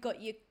 We've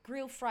got your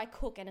grill fry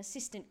cook and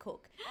assistant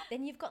cook.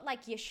 Then you've got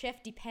like your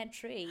chef de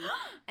pantry,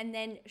 and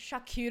then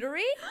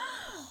charcuterie.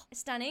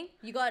 Stunning.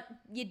 You got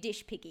your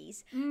dish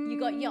pickies. You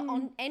got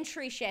your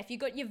entry chef. You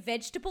got your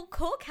vegetable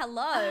cook.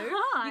 Hello.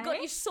 Hi. You got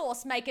your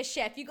sauce maker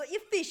chef. You got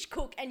your fish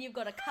cook, and you've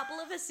got a couple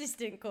of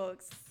assistant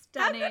cooks.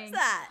 Stunning. How good's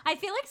that? I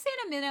feel like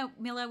Sienna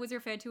Miller was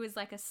referred to as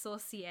like a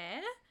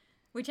saucier,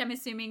 which I'm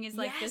assuming is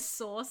like the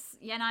sauce.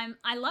 Yeah, and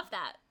I love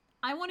that.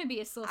 I want to be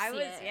a saucier. I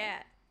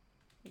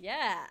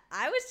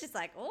was just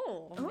like,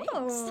 oh,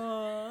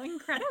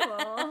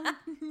 incredible.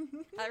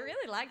 I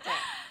really liked it.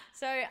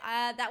 So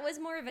that was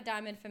more of a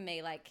diamond for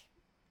me, like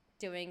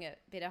doing a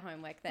bit of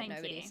homework that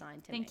nobody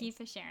assigned to me. Thank you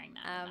for sharing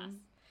that with us.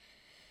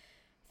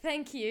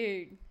 Thank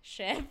you,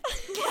 chef.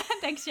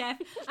 Thanks, chef.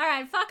 All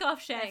right, fuck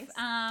off, chef. Thanks.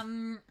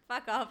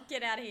 Fuck off.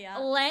 Get out of here.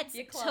 Let's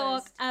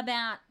talk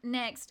about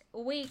next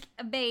week,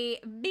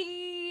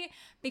 baby,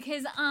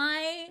 because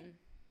I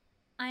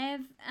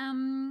have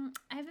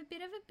a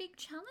bit of a big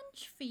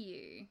challenge for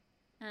you,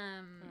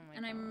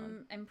 and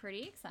I'm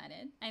pretty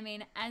excited. I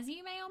mean, as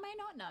you may or may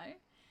not know,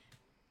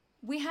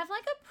 we have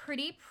like a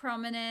pretty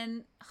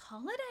prominent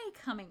holiday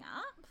coming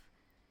up.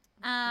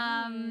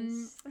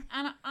 And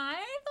I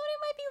thought it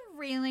might be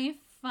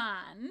really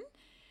fun.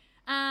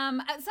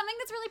 Something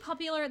that's really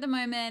popular at the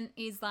moment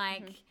is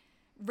like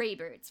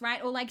reboots,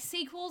 right? Or like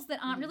sequels that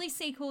aren't really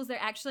sequels. They're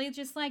actually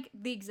just like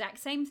the exact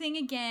same thing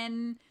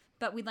again,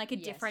 but with like a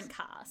different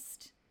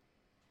cast.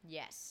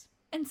 Yes.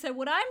 And so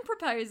what I'm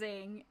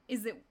proposing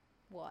is that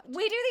What?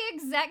 We do the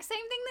exact same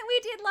thing that we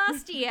did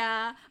last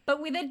year, but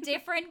with a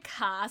different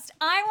cast.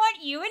 I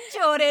want you and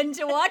Jordan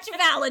to watch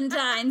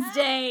Valentine's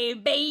Day,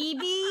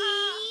 baby.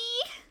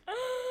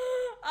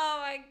 Oh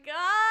my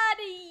God,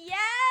 yes!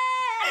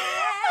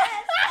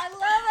 I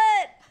love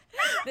it.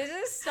 This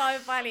is so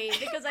funny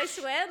because I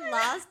swear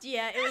last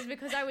year it was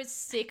because I was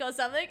sick or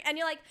something, and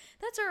you're like,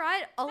 that's all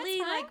right. Ollie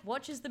like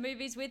watches the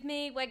movies with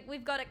me. Like,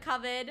 we've got it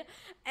covered.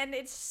 And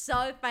it's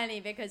so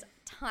funny because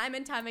time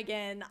and time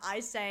again I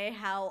say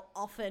how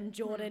often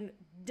Jordan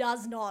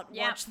does not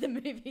watch the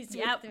movies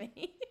with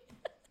me.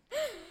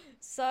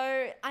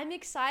 So I'm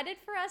excited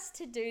for us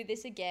to do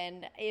this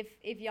again.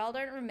 If y'all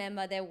don't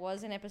remember, there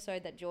was an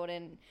episode that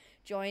Jordan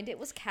joined. It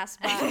was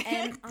Casper,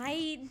 and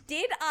I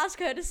did ask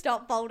her to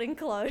stop folding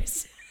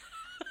clothes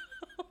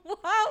while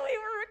we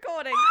were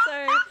recording.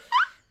 So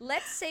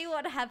let's see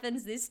what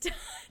happens this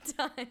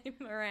time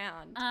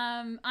around.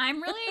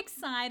 I'm really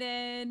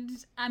excited.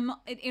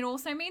 It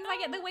also means I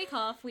get the week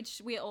off,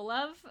 which we all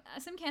have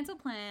some cancelled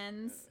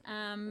plans.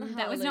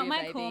 That was not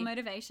my core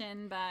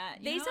motivation,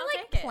 but these are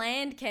like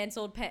planned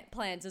cancelled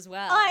plans as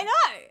well. I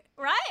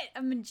know, right?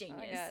 I'm a genius.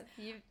 Oh,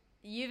 yeah.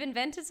 You've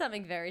invented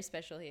something very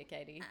special here,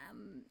 Katie.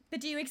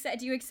 But do you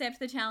accept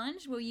the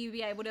challenge? Will you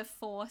be able to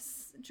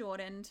force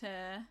Jordan to?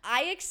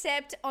 I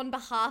accept on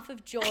behalf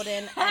of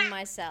Jordan and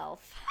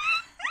myself.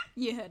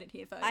 You heard it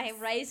here, folks. I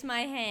raise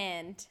my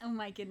hand. Oh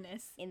my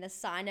goodness. In the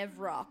sign of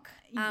rock.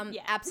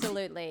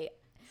 Absolutely.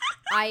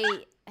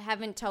 I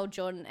haven't told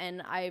Jordan,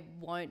 and I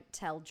won't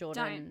tell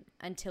Jordan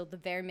until the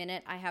very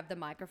minute I have the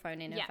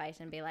microphone in her face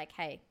and be like,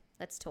 hey,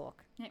 let's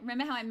talk.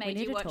 Remember how I made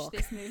you watch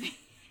this movie?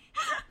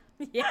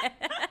 Yeah.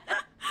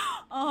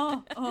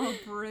 Oh,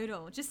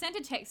 brutal. Just send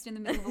a text in the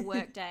middle of a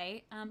work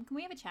day. Can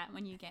we have a chat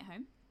when you get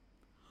home?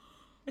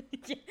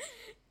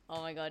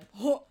 Oh my God.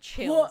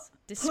 Chills.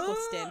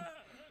 Disgusting.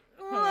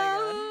 Oh my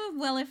God.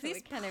 Well, if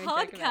this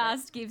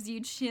podcast gives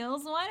you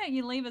chills, why don't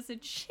you leave us a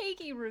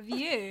cheeky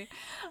review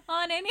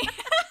on any...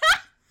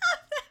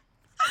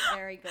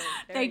 Very good.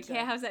 Thank you.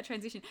 How's that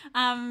transition? Give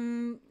us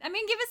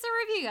a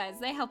review, guys.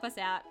 They help us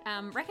out.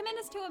 Recommend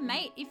us to a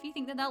mate if you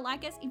think that they'll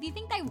like us. If you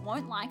think they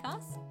won't like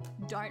us,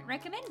 don't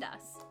recommend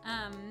us.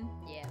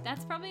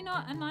 That's probably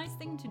not a nice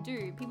thing to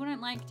do. People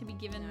don't like to be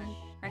given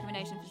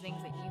recommendations for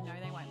things that you know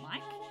they won't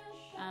like.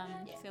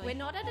 We're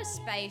not at a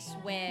space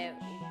where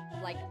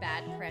like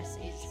bad press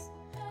is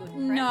good press.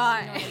 No. You know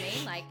what I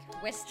mean? Like,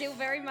 we're still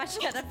very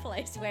much at a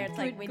place where it's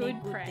like we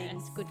need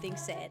good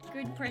things said.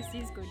 Good press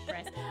is good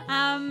press.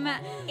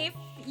 If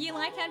you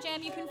like our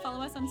jam, you can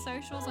follow us on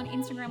socials. On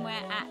Instagram, we're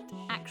at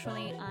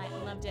Actually I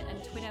Loved It,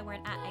 and Twitter, we're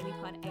at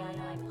ABPod,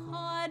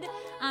 AIIPod.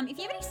 If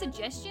you have any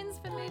suggestions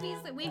for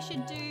movies that we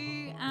should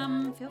do,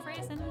 feel free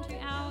to send them to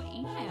our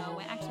email.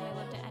 We're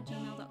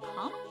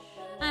actuallylovedit@gmail.com.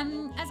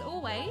 As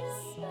always,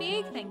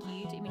 big thank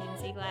you to Imogen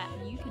Ziegler.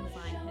 You can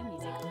find her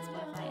music on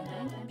Spotify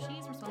and Bandcamp. She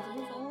is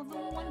responsible for all of the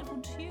wonderful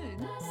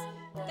tunes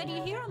that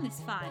you hear on this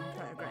fine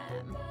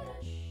program.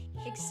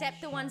 Except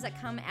the ones that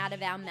come out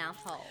of our mouth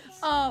holes.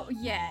 Oh,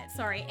 yeah.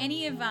 Sorry.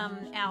 Any of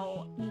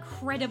our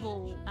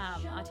incredible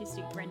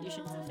artistic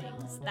renditions of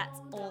things, that's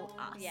all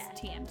us. Yeah.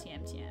 TM.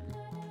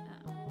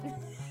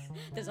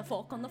 There's a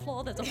fork on the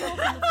floor, there's a fork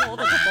on the floor,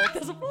 there's a fork,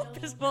 there's a fork,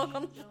 there's a fork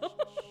on the floor.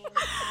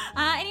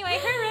 Anyway,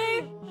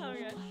 hooroo!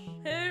 Okay.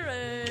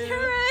 Hooroo!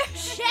 Hooroo!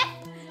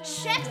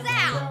 Chef's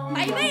out,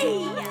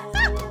 baby!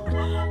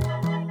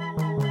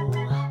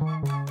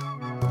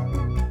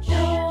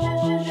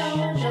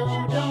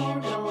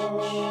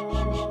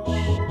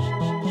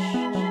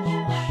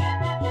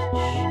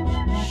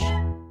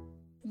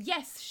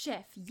 Yes,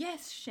 chef.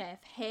 Yes,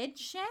 chef. Head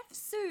chef,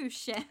 sous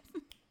chef.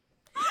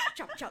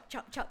 Chop, chop,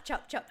 chop, chop,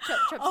 chop, chop, chop,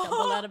 chop.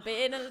 Tumble out of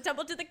bed and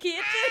tumble to the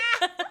kitchen.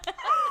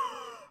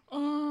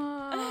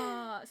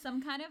 Oh,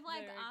 some kind of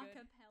like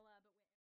acapella.